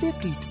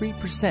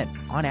 53%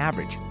 on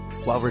average,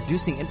 while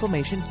reducing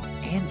inflammation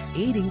and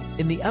aiding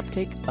in the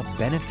uptake of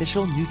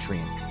beneficial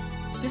nutrients.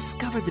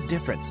 Discover the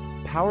difference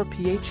Power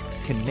pH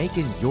can make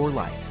in your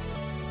life.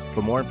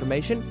 For more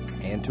information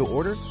and to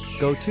order,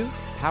 go to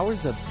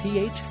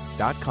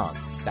powersofph.com.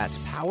 That's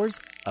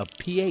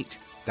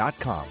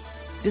powersofph.com.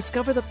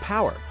 Discover the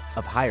power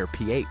of higher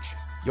pH.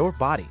 Your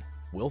body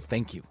will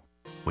thank you.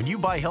 When you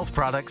buy health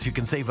products, you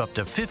can save up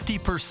to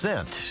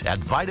 50% at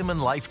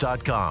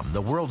VitaminLife.com,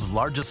 the world's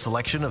largest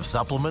selection of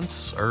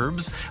supplements,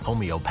 herbs,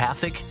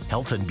 homeopathic,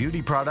 health and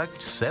beauty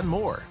products, and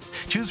more.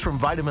 Choose from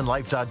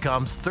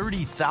VitaminLife.com's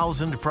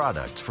 30,000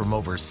 products from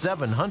over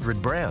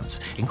 700 brands,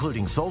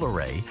 including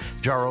Solaray,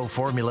 Jarrow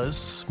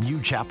Formulas,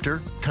 New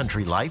Chapter,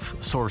 Country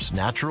Life, Source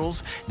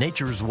Naturals,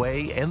 Nature's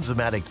Way,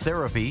 Enzymatic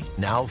Therapy,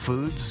 Now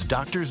Foods,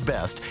 Doctor's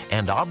Best,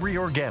 and Aubrey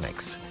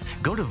Organics.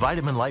 Go to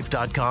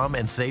VitaminLife.com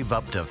and save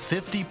up to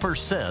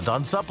 50%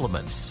 on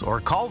supplements, or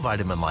call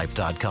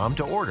VitaminLife.com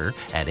to order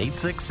at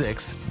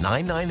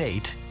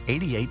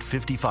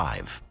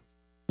 866-998-8855.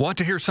 Want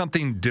to hear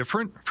something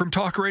different from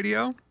talk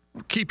radio?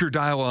 Keep your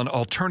dial on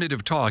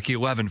Alternative Talk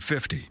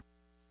 1150.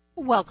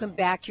 Welcome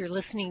back. You're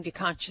listening to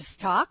Conscious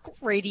Talk,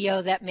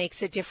 radio that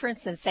makes a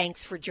difference, and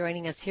thanks for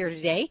joining us here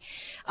today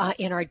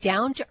in our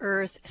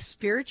down-to-earth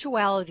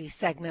spirituality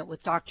segment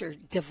with Dr.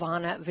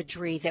 Devana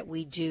Vadri that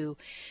we do,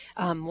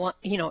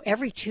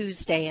 every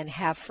Tuesday and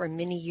have for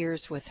many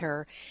years with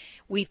her.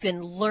 We've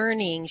been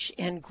learning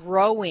and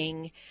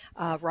growing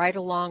right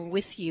along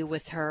with you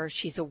with her.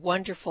 She's a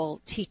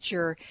wonderful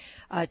teacher,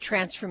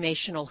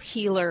 transformational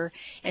healer.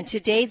 And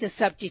today the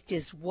subject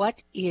is,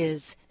 what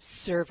is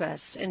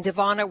service? And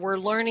Devana, we're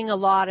learning a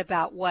lot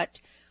about what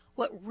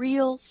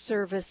real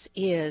service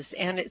is.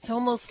 And it's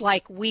almost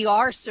like we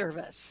are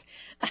service.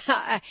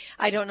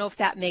 I don't know if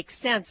that makes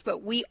sense,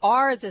 but we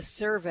are the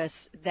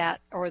service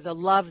or the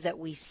love that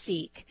we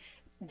seek.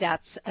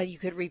 That's you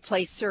could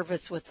replace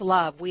service with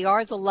love. We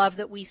are the love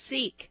that we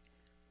seek.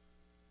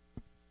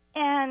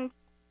 And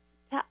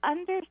to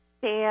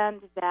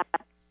understand that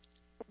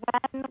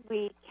when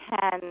we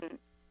can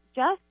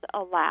just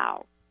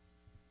allow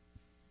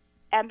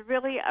and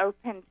really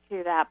open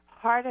to that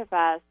part of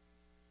us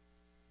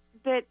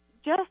that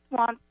just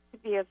wants to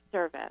be of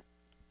service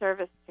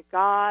to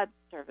God,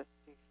 service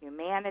to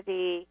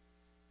humanity,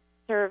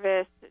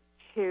 service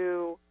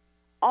to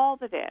all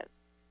that is.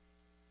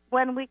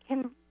 When we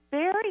can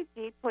very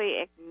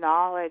deeply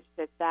acknowledge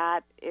that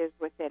that is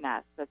within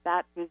us,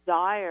 that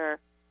desire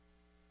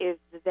is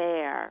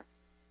there,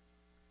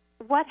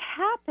 what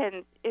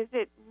happens is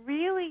it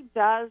really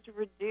does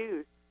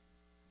reduce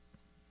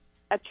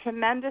a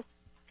tremendous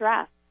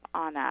stress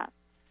on us.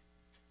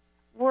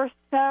 We're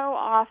so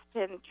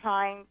often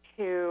trying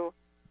to,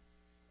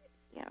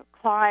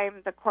 climb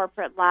the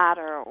corporate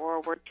ladder,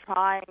 or we're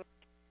trying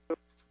to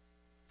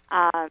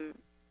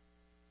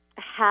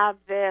have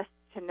this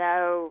to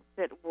know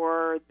that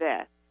we're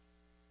this.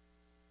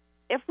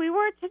 If we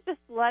were to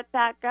just let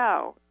that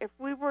go, if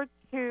we were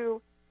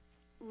to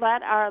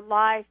let our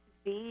life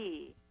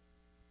be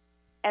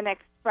an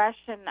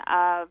expression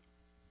of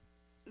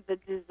the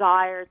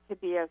desire to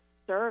be of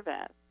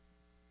service,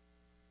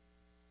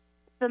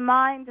 the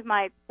mind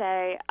might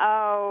say,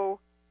 oh,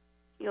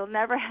 you'll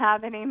never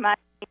have any money,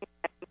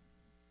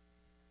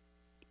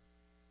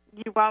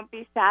 you won't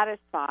be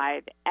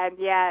satisfied. And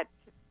yet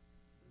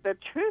the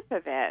truth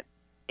of it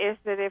is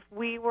that if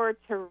we were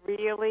to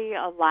really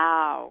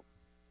allow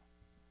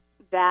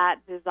that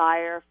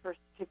desire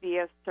to be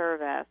of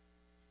service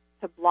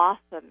to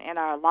blossom in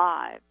our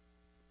lives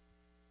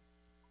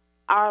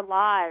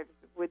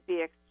would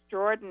be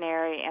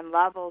extraordinary in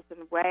levels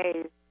and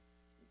ways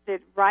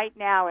that right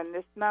now in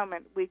this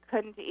moment we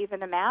couldn't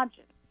even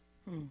imagine.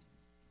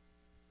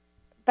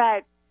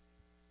 But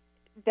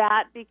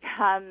that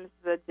becomes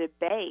the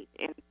debate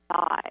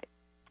inside.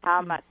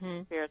 How much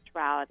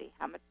spirituality?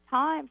 How much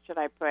time should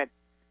I put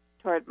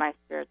toward my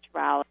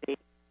spirituality?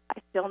 I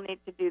still need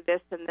to do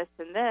this and this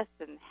and this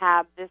and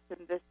have this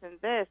and this and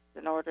this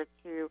in order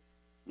to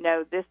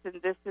know this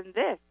and this and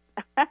this.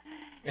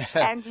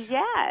 And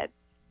yet,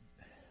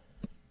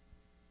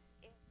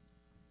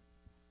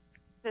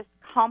 this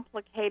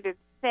complicated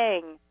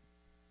thing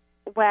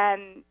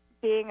when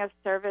being of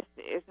service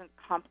isn't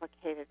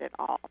complicated at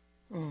all.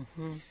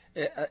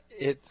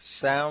 It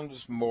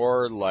sounds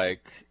more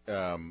like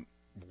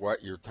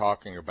what you're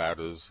talking about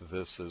is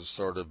this is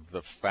sort of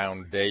the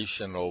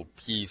foundational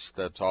piece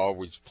that's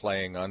always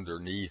playing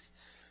underneath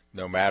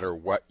no matter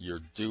what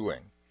you're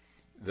doing.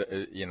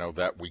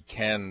 That we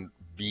can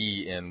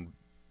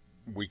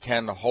we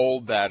can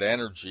hold that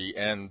energy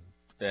and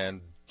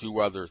do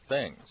other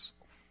things,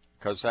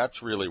 because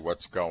that's really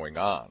what's going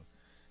on.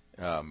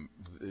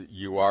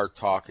 You are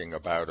talking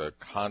about a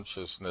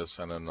consciousness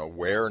and an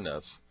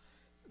awareness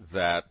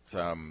that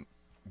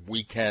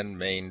we can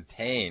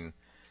maintain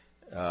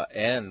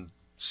and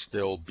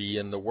still be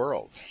in the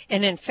world.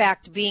 And in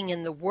fact, being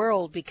in the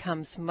world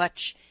becomes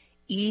much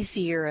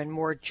easier and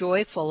more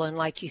joyful. And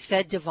like you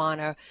said,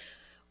 Devana,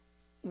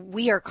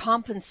 we are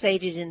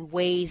compensated in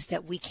ways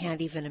that we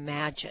can't even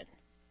imagine.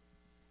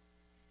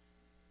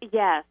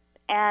 Yes,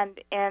 and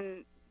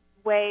in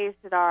ways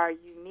that are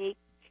unique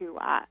to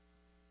us,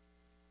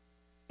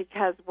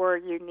 because we're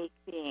unique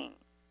beings.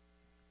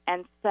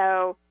 And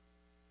so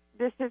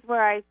this is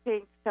where I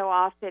think so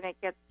often it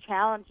gets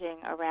challenging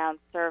around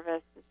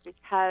service, is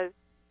because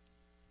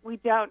we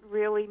don't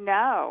really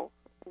know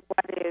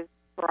what is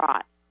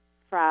brought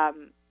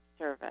from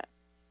service.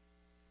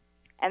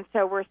 And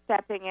so we're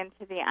stepping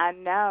into the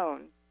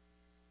unknown,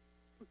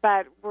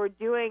 but we're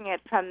doing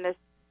it from this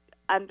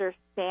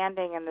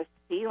understanding and this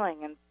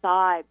feeling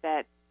inside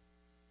that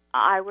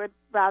I would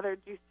rather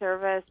do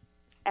service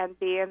and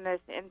be in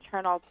this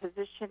internal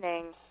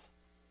positioning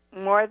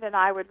more than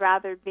I would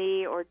rather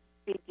be or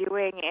be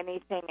doing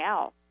anything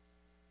else.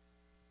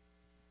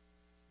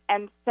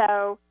 And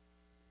so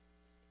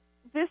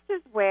this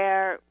is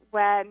where,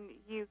 when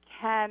you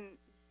can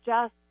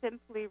just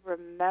simply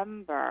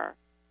remember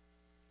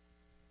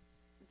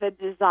the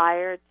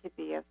desire to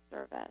be of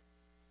service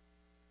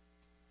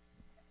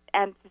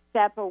and to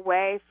step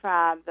away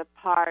from the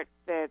part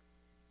that's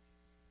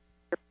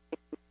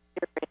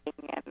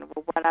and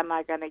what am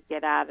I going to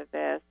get out of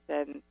this,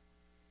 and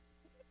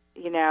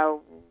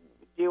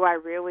do I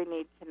really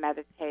need to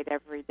meditate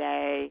every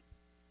day?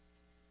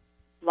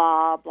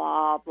 Blah,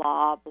 blah,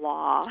 blah,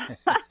 blah.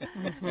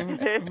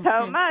 There's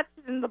so much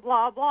in the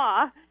blah,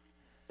 blah.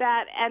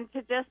 And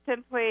to just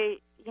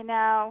simply,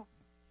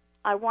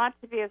 I want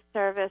to be of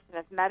service, and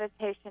if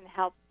meditation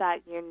helps that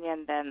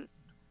union, then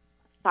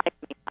sign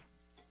me up.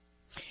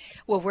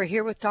 Well, we're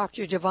here with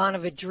Dr. Devana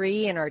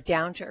Vadri in our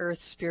Down to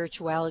Earth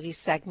Spirituality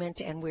segment,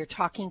 and we're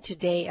talking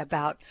today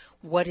about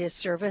what is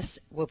service.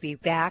 We'll be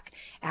back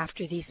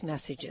after these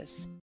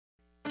messages.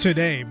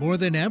 Today, more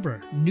than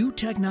ever, new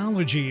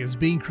technology is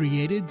being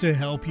created to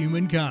help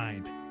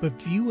humankind,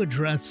 but few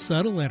address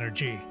subtle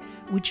energy,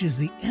 which is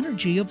the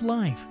energy of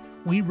life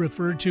we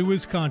refer to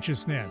as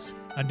consciousness.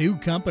 A new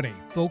company,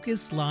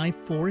 Focus Life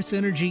Force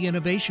Energy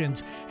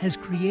Innovations, has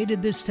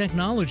created this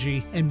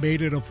technology and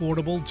made it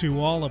affordable to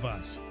all of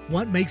us.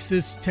 What makes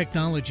this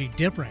technology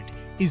different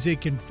is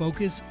it can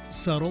focus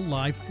subtle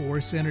life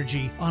force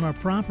energy on a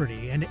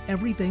property and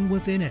everything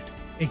within it.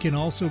 It can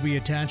also be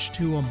attached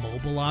to a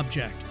mobile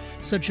object,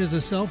 such as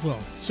a cell phone,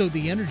 so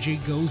the energy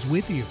goes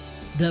with you.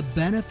 The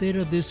benefit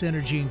of this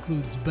energy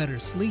includes better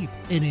sleep,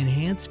 an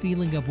enhanced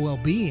feeling of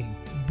well-being,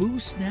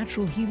 boosts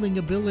natural healing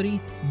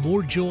ability,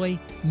 more joy,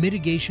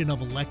 mitigation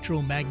of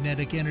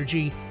electromagnetic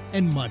energy,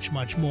 and much,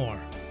 much more.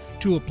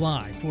 To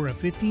apply for a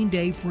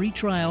 15-day free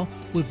trial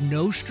with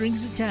no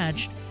strings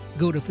attached,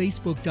 go to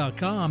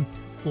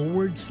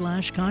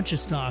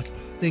facebook.com/Conscious Talk,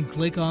 then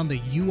click on the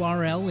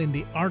URL in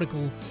the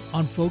article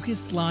on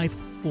Focused Life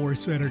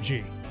Force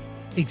Energy.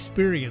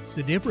 Experience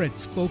the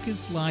difference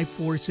Focused Life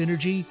Force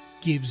Energy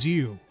gives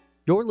you.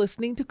 You're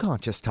listening to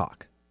Conscious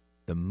Talk,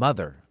 the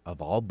mother of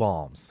all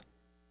balms.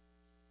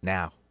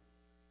 Now,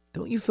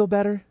 don't you feel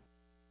better?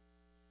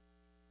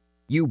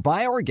 You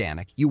buy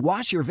organic, you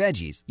wash your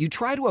veggies, you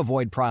try to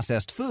avoid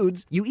processed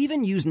foods, you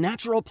even use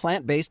natural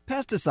plant-based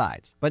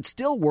pesticides, but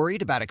still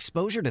worried about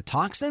exposure to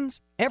toxins?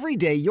 Every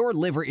day, your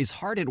liver is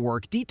hard at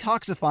work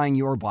detoxifying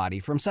your body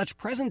from such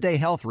present-day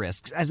health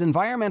risks as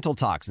environmental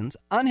toxins,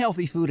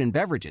 unhealthy food and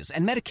beverages,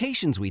 and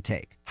medications we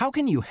take. How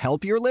can you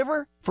help your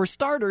liver? For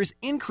starters,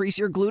 increase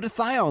your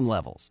glutathione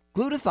levels.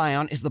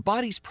 Glutathione is the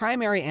body's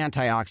primary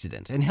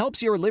antioxidant and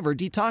helps your liver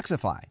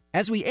detoxify.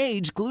 As we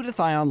age,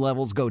 glutathione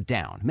levels go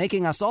down,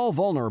 making us all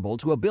vulnerable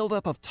to a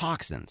buildup of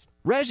toxins.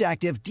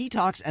 RegActive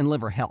Detox and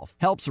Liver Health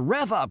helps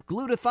rev up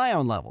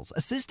glutathione levels,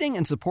 assisting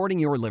and supporting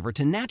your liver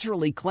to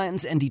naturally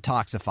cleanse and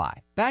detoxify.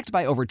 Backed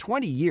by over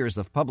 20 years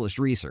of published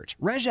research,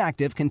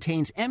 RegActive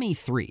contains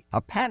ME3,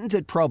 a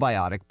patented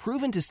probiotic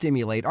proven to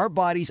stimulate our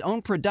body's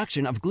own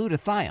production of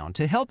glutathione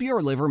to help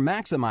your liver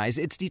maximize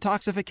its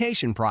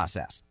detoxification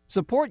process.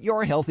 Support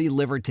your healthy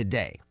liver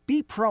today.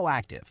 Be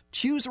proactive.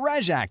 Choose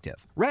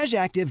RegActive.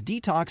 RegActive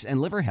Detox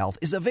and Liver Health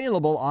is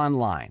available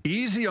online.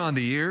 Easy on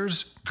the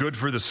ears, good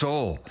for the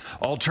soul.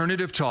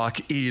 Alternative Talk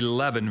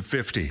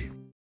 1150.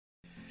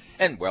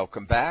 And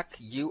welcome back.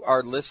 You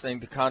are listening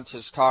to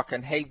Conscious Talk,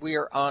 and hey, we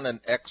are on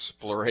an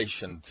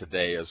exploration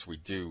today, as we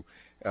do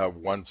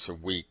once a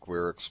week.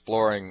 We're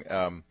exploring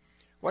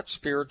what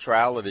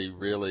spirituality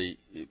really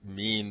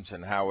means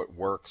and how it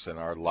works in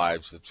our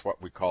lives. It's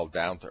what we call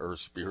down-to-earth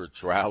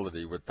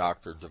spirituality with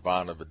Dr.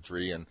 Devana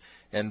Vadri.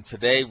 And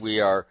today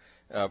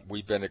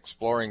we've been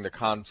exploring the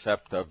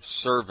concept of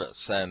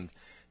service. And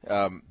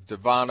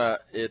Devana,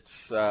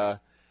 it's I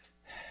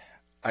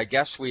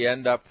guess we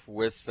end up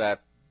with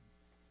that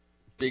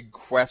big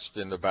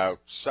question about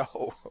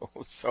so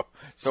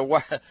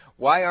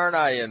why aren't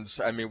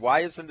why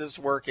isn't this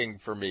working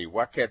for me?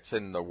 What gets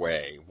in the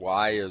way?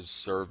 Why is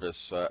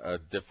service a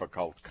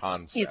difficult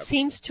concept? It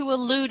seems to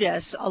elude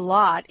us a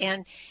lot,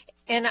 and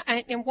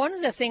one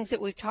of the things that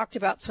we've talked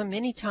about so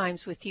many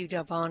times with you,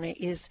 Devana,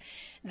 is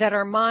that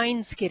our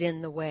minds get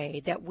in the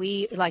way, that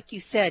we, like you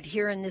said,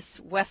 here in this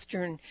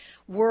Western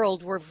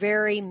world, we're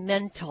very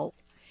mental.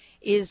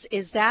 Is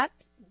that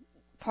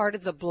part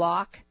of the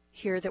block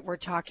here that we're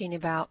talking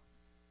about?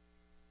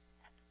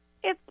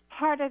 It's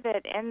part of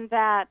it in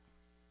that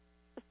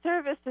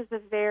service is a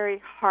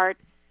very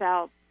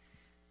heartfelt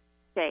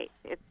state.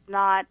 It's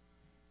not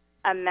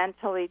a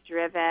mentally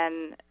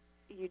driven,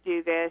 you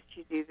do this,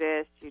 you do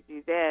this, you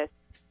do this.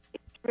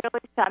 It's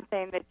really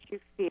something that you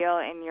feel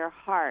in your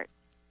heart.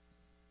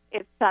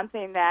 It's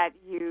something that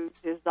you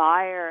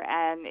desire,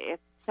 and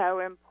it's so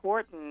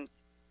important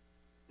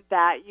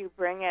that you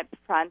bring it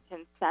front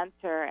and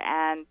center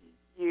and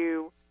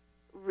you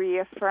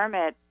reaffirm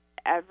it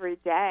every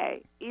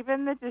day.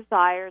 Even the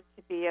desire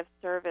to be of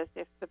service,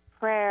 if the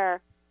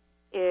prayer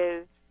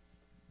is,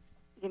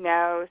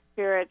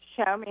 Spirit,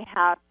 show me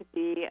how to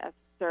be of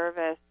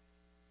service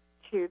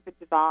to the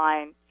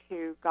divine,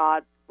 to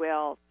God's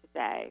will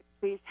today.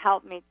 Please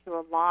help me to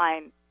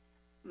align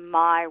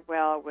my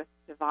will with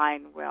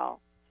divine will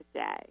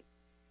today.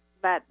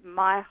 Let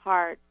my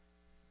heart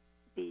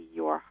be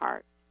your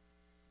heart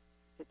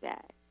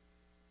today.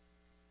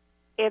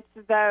 It's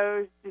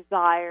those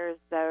desires,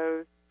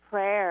 those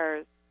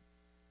prayers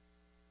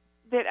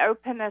that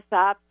open us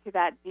up to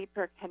that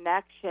deeper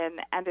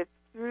connection, and it's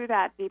through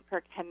that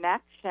deeper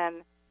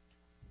connection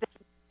that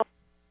we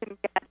can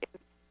get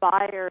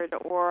inspired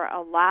or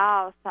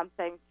allow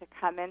something to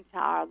come into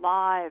our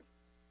lives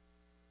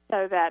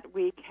so that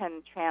we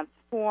can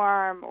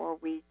transform or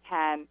we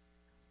can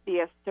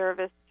be of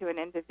service to an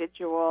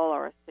individual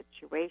or a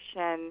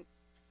situation.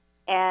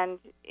 And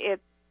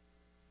it's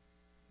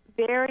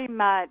very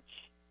much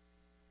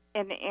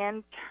an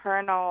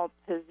internal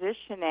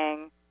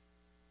positioning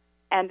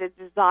and a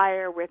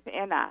desire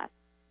within us.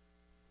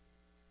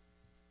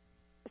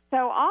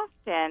 So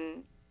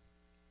often,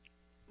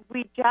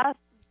 we just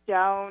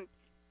don't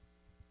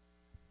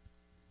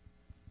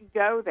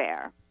go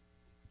there.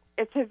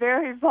 It's a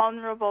very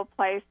vulnerable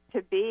place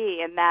to be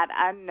in that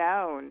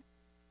unknown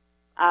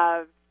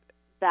of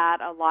that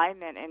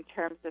alignment in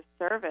terms of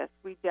service.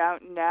 We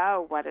don't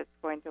know what it's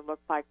going to look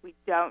like. We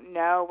don't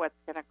know what's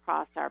going to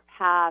cross our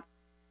path.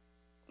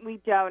 We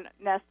don't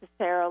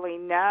necessarily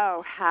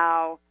know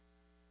how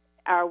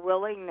our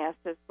willingness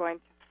is going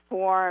to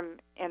perform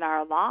in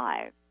our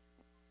lives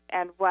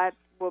and what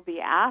will be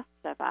asked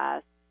of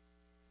us.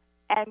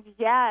 And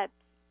yet,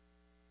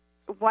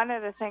 one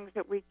of the things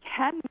that we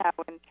can know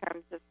in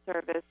terms of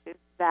service is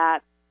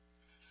that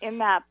in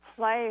that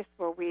place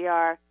where we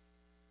are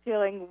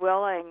feeling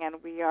willing and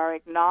we are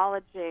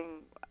acknowledging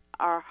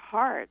our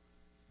hearts,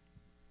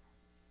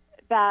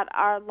 that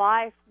our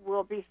life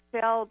will be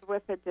filled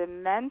with a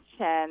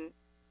dimension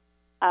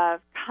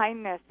of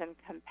kindness and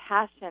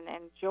compassion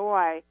and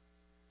joy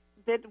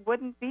that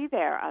wouldn't be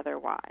there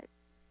otherwise.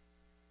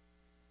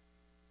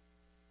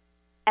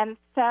 And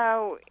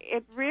so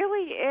it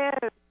really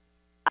is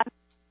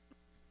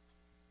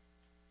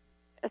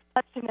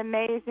such an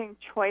amazing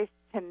choice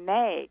to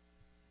make.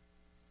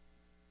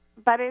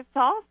 But it's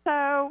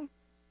also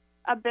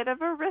a bit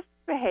of a risk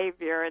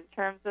behavior in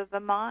terms of the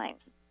mind.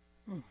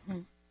 Mm-hmm.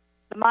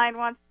 The mind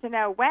wants to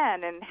know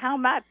when and how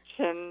much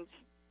and,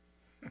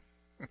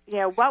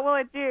 what will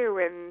it do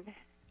and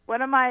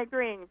what am I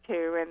agreeing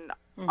to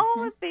and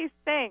all of these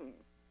things.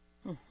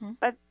 Mm-hmm.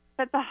 But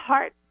the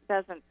heart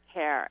doesn't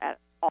care at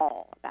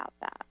all about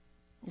that.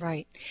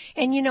 Right.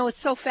 And, it's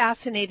so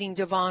fascinating,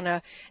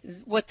 Devana,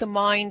 what the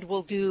mind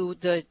will do,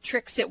 the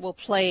tricks it will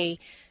play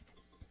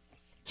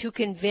to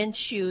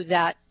convince you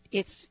that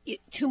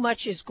too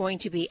much is going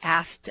to be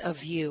asked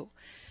of you,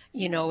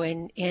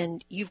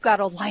 and you've got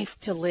a life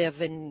to live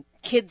and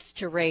kids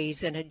to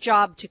raise and a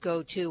job to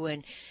go to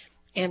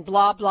and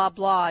blah, blah,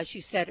 blah, as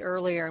you said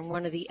earlier in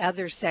one of the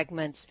other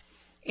segments.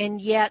 And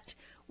yet,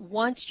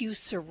 once you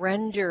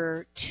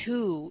surrender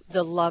to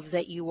the love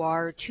that you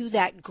are, to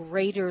that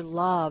greater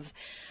love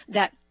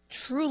that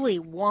truly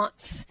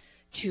wants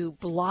to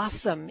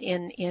blossom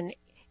in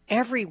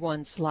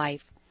everyone's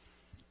life,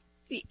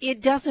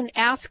 it doesn't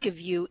ask of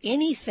you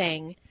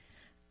anything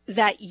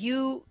that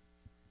you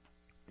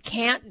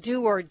can't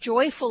do or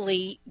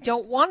joyfully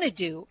don't want to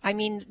do. I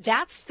mean,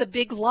 that's the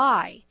big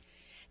lie,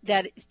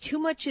 that too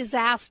much is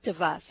asked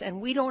of us and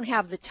we don't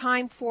have the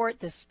time for it,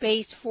 the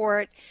space for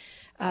it.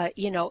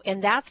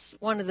 And that's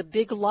one of the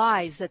big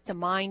lies that the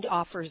mind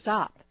offers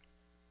up.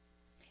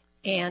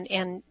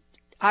 And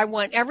I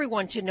want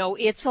everyone to know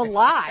it's a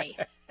lie.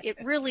 It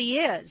really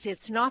is.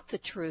 It's not the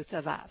truth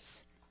of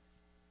us.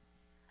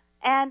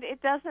 And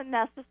it doesn't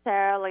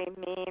necessarily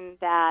mean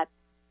that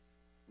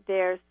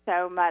there's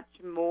so much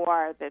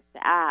more that's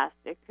asked.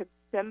 It could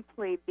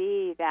simply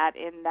be that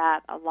in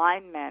that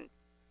alignment,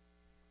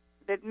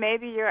 that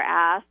maybe you're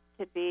asked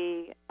to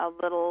be a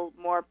little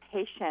more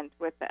patient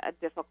with a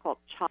difficult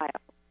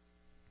child.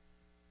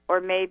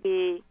 Or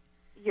maybe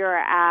you're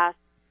asked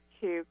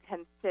to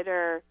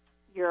consider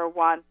your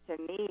wants and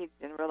needs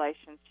in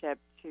relationship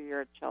to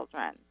your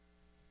children.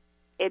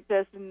 It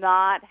does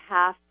not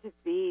have to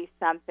be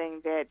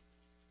something that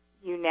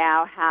you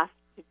now have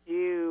to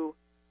do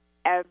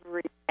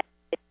every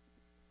day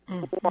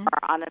or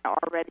on an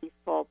already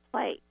full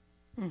plate.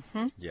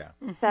 Mm-hmm. Yeah.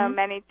 Mm-hmm. So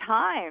many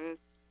times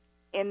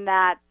in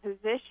that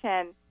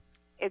position,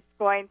 it's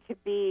going to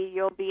be,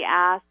 you'll be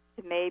asked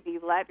to maybe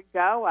let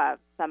go of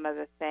some of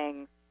the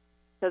things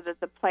so that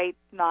the plate's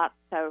not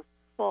so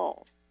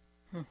full.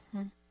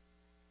 Mm-hmm.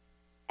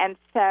 And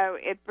so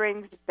it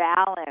brings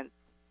balance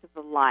to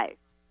the life.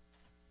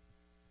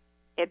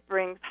 It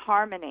brings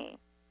harmony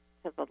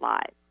to the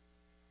life.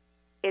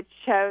 It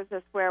shows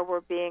us where we're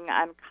being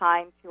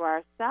unkind to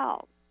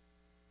ourselves.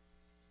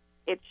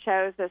 It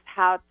shows us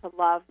how to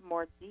love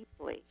more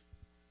deeply.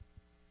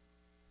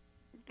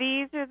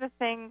 These are the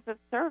things of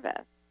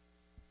service.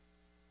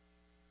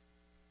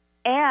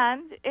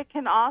 And it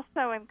can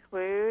also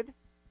include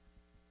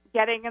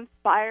getting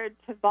inspired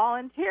to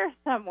volunteer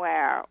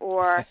somewhere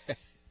or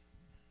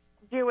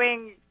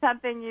doing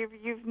something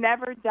you've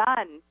never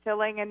done,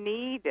 filling a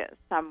need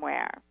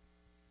somewhere.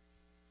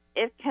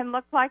 It can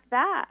look like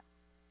that.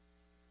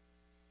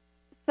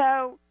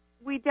 So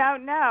we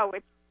don't know.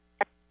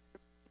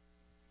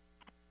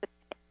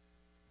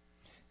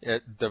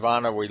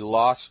 Devana, we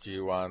lost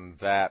you on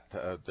that.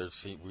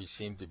 We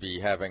seem to be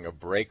having a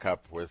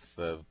breakup with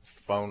the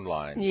phone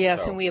line.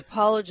 Yes, and we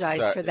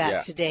apologize for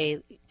that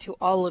today to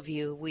all of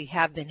you. We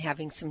have been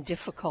having some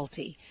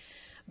difficulty.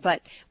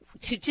 But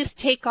to just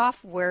take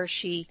off where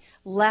she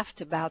left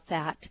about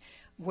that,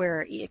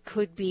 where it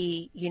could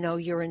be,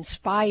 you're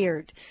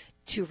inspired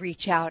to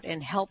reach out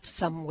and help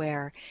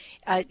somewhere,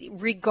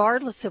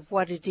 regardless of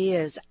what it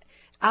is,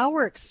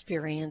 our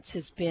experience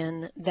has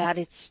been that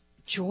it's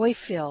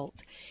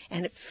joy-filled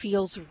and it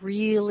feels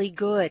really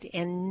good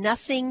and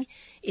nothing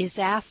is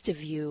asked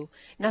of you,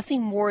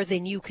 nothing more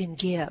than you can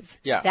give.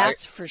 Yeah,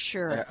 that's for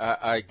sure.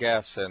 I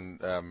guess, and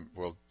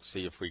we'll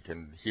see if we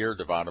can hear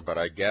Devana, but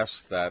I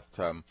guess that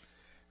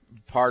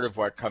part of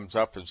what comes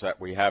up is that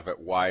we have it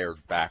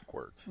wired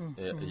backward.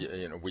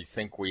 Mm-hmm. We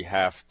think we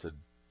have to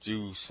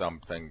do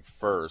something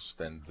first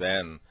and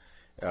then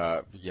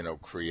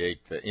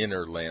create the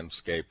inner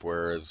landscape,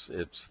 whereas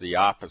it's the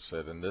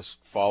opposite. And this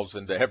falls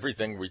into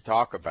everything we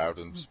talk about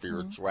in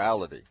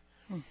spirituality.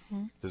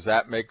 Mm-hmm. Does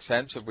that make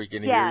sense? If we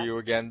can hear you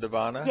again,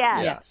 Devana?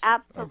 Yes,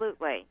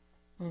 absolutely.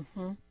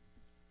 Mm-hmm.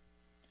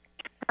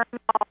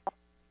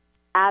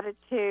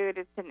 attitude,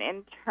 it's an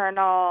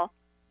internal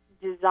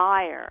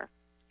desire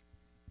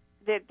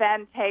that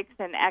then takes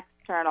an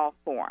external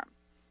form.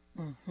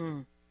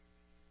 Mm-hmm.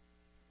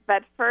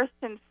 But first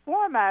and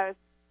foremost,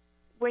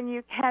 when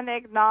you can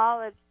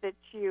acknowledge that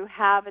you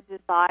have a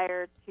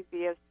desire to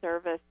be of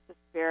service to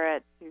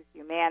spirit, to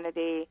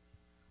humanity,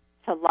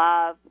 to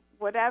love,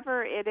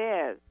 whatever it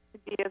is, to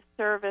be of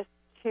service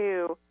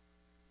to,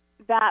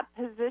 that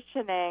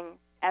positioning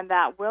and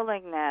that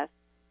willingness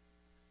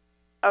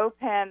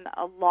open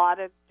a lot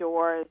of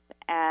doors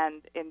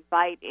and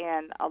invite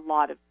in a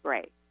lot of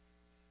grace.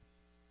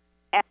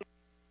 And if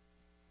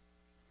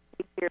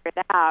you figure it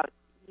out,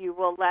 you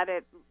will let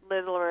it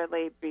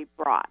literally be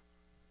brought.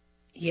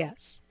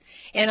 Yes.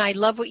 And I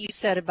love what you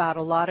said about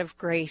a lot of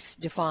grace,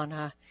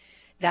 Devana.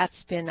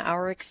 That's been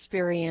our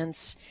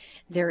experience.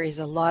 There is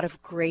a lot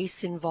of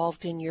grace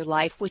involved in your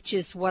life, which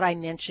is what I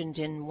mentioned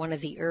in one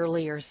of the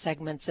earlier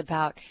segments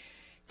about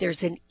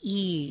there's an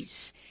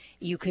ease.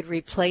 You could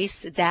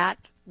replace that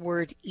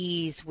word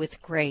ease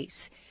with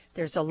grace.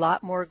 There's a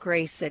lot more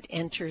grace that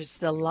enters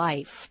the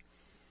life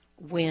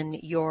when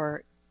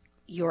you're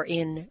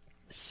in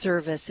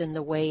service in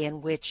the way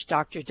in which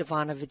Dr.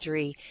 Devana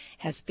Vidri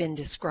has been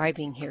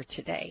describing here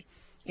today.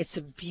 It's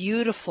a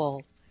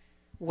beautiful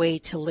way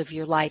to live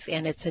your life,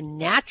 and it's a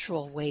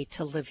natural way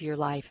to live your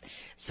life.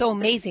 So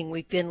amazing.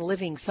 We've been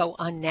living so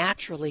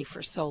unnaturally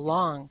for so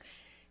long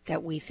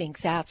that we think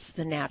that's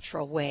the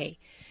natural way,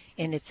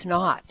 and it's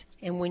not.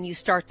 And when you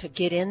start to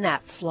get in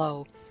that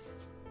flow,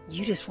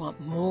 you just want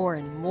more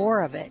and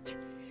more of it,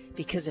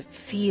 because it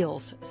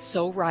feels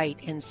so right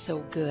and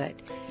so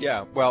good.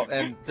 Yeah, well,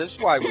 and this is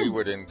why we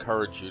would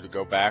encourage you to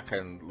go back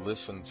and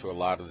listen to a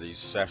lot of these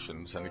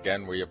sessions. And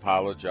again, we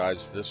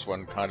apologize. This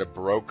one kind of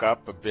broke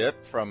up a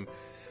bit from,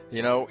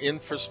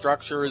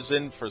 infrastructure is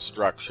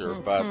infrastructure.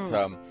 Mm-hmm. But,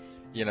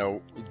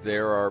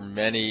 there are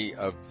many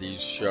of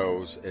these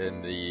shows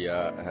in the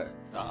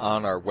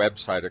on our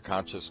website at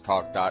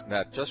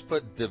conscioustalk.net. Just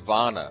put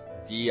Devana,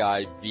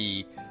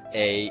 D-I-V-A-N-N-A,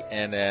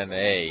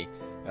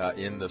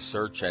 in the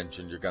search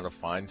engine. You're going to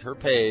find her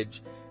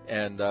page,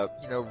 and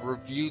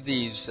review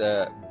these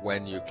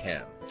when you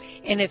can.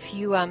 And if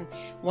you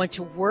want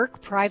to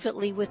work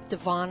privately with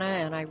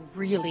Devana, and I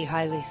really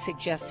highly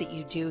suggest that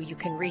you do, you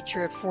can reach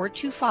her at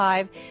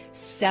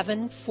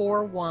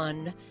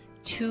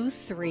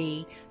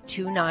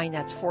 425-741-2329.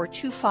 That's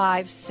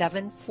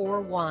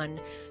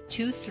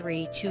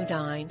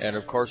 425-741-2329. And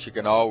of course, you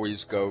can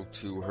always go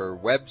to her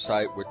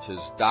website, which is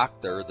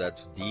Dr.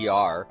 That's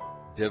D-R.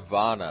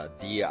 Devana,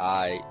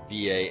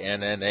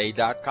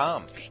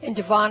 DIVANNA.com. And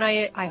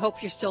Devana, I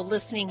hope you're still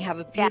listening. Have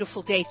a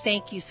beautiful day.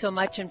 Thank you so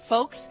much. And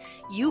folks,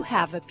 you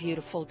have a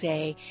beautiful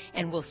day.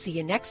 And we'll see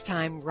you next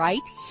time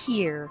right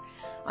here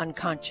on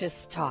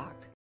Conscious Talk.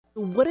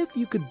 What if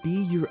you could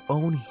be your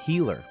own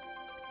healer?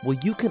 Well,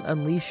 you can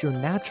unleash your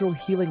natural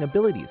healing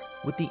abilities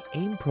with the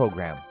AIM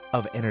program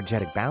of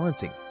energetic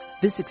balancing.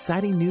 This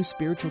exciting new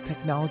spiritual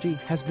technology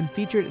has been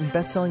featured in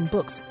best-selling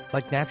books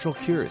like Natural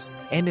Cures,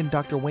 and in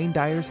Dr. Wayne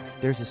Dyer's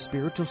There's a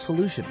Spiritual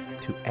Solution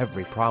to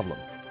Every Problem.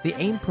 The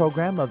AIM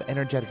program of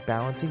energetic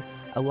balancing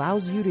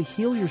allows you to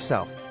heal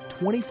yourself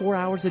 24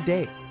 hours a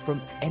day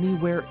from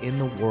anywhere in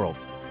the world.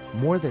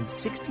 More than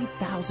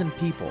 60,000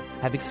 people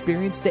have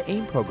experienced the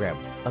AIM program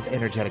of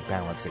energetic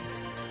balancing.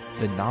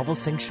 The novel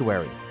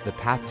Sanctuary, The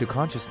Path to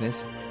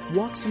Consciousness,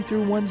 walks you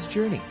through one's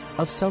journey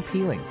of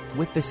self-healing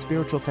with this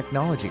spiritual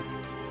technology.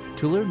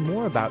 To learn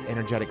more about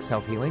energetic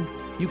self-healing,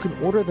 you can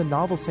order the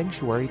novel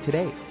Sanctuary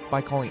today by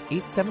calling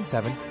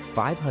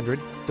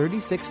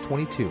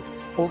 877-500-3622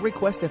 or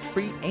request a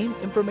free AIM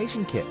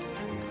information kit.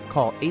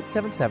 Call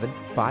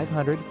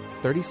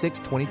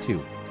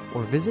 877-500-3622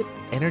 or visit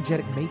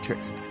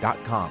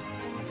energeticmatrix.com.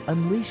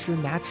 Unleash your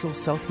natural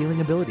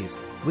self-healing abilities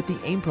with the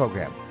AIM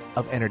program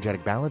of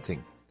energetic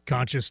balancing.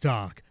 Conscious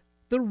Talk,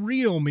 the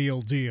real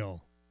meal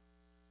deal.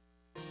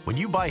 When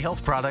you buy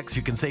health products,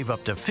 you can save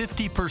up to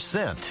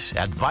 50%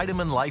 at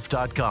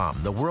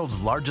VitaminLife.com, the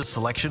world's largest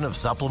selection of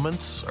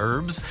supplements,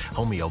 herbs,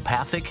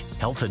 homeopathic,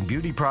 health and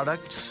beauty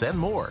products, and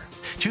more.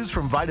 Choose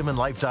from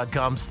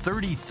VitaminLife.com's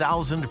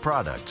 30,000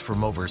 products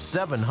from over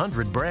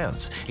 700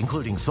 brands,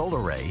 including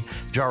Solaray,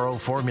 Jarrow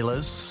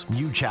Formulas,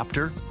 New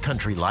Chapter,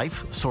 Country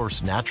Life,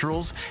 Source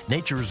Naturals,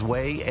 Nature's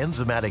Way,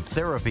 Enzymatic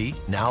Therapy,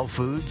 Now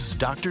Foods,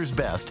 Doctor's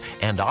Best,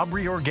 and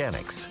Aubrey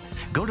Organics.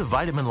 Go to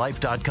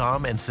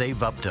VitaminLife.com and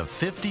save up to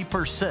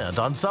 50%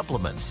 on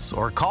supplements,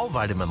 or call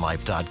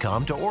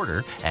VitaminLife.com to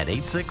order at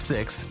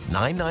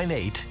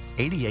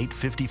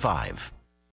 866-998-8855.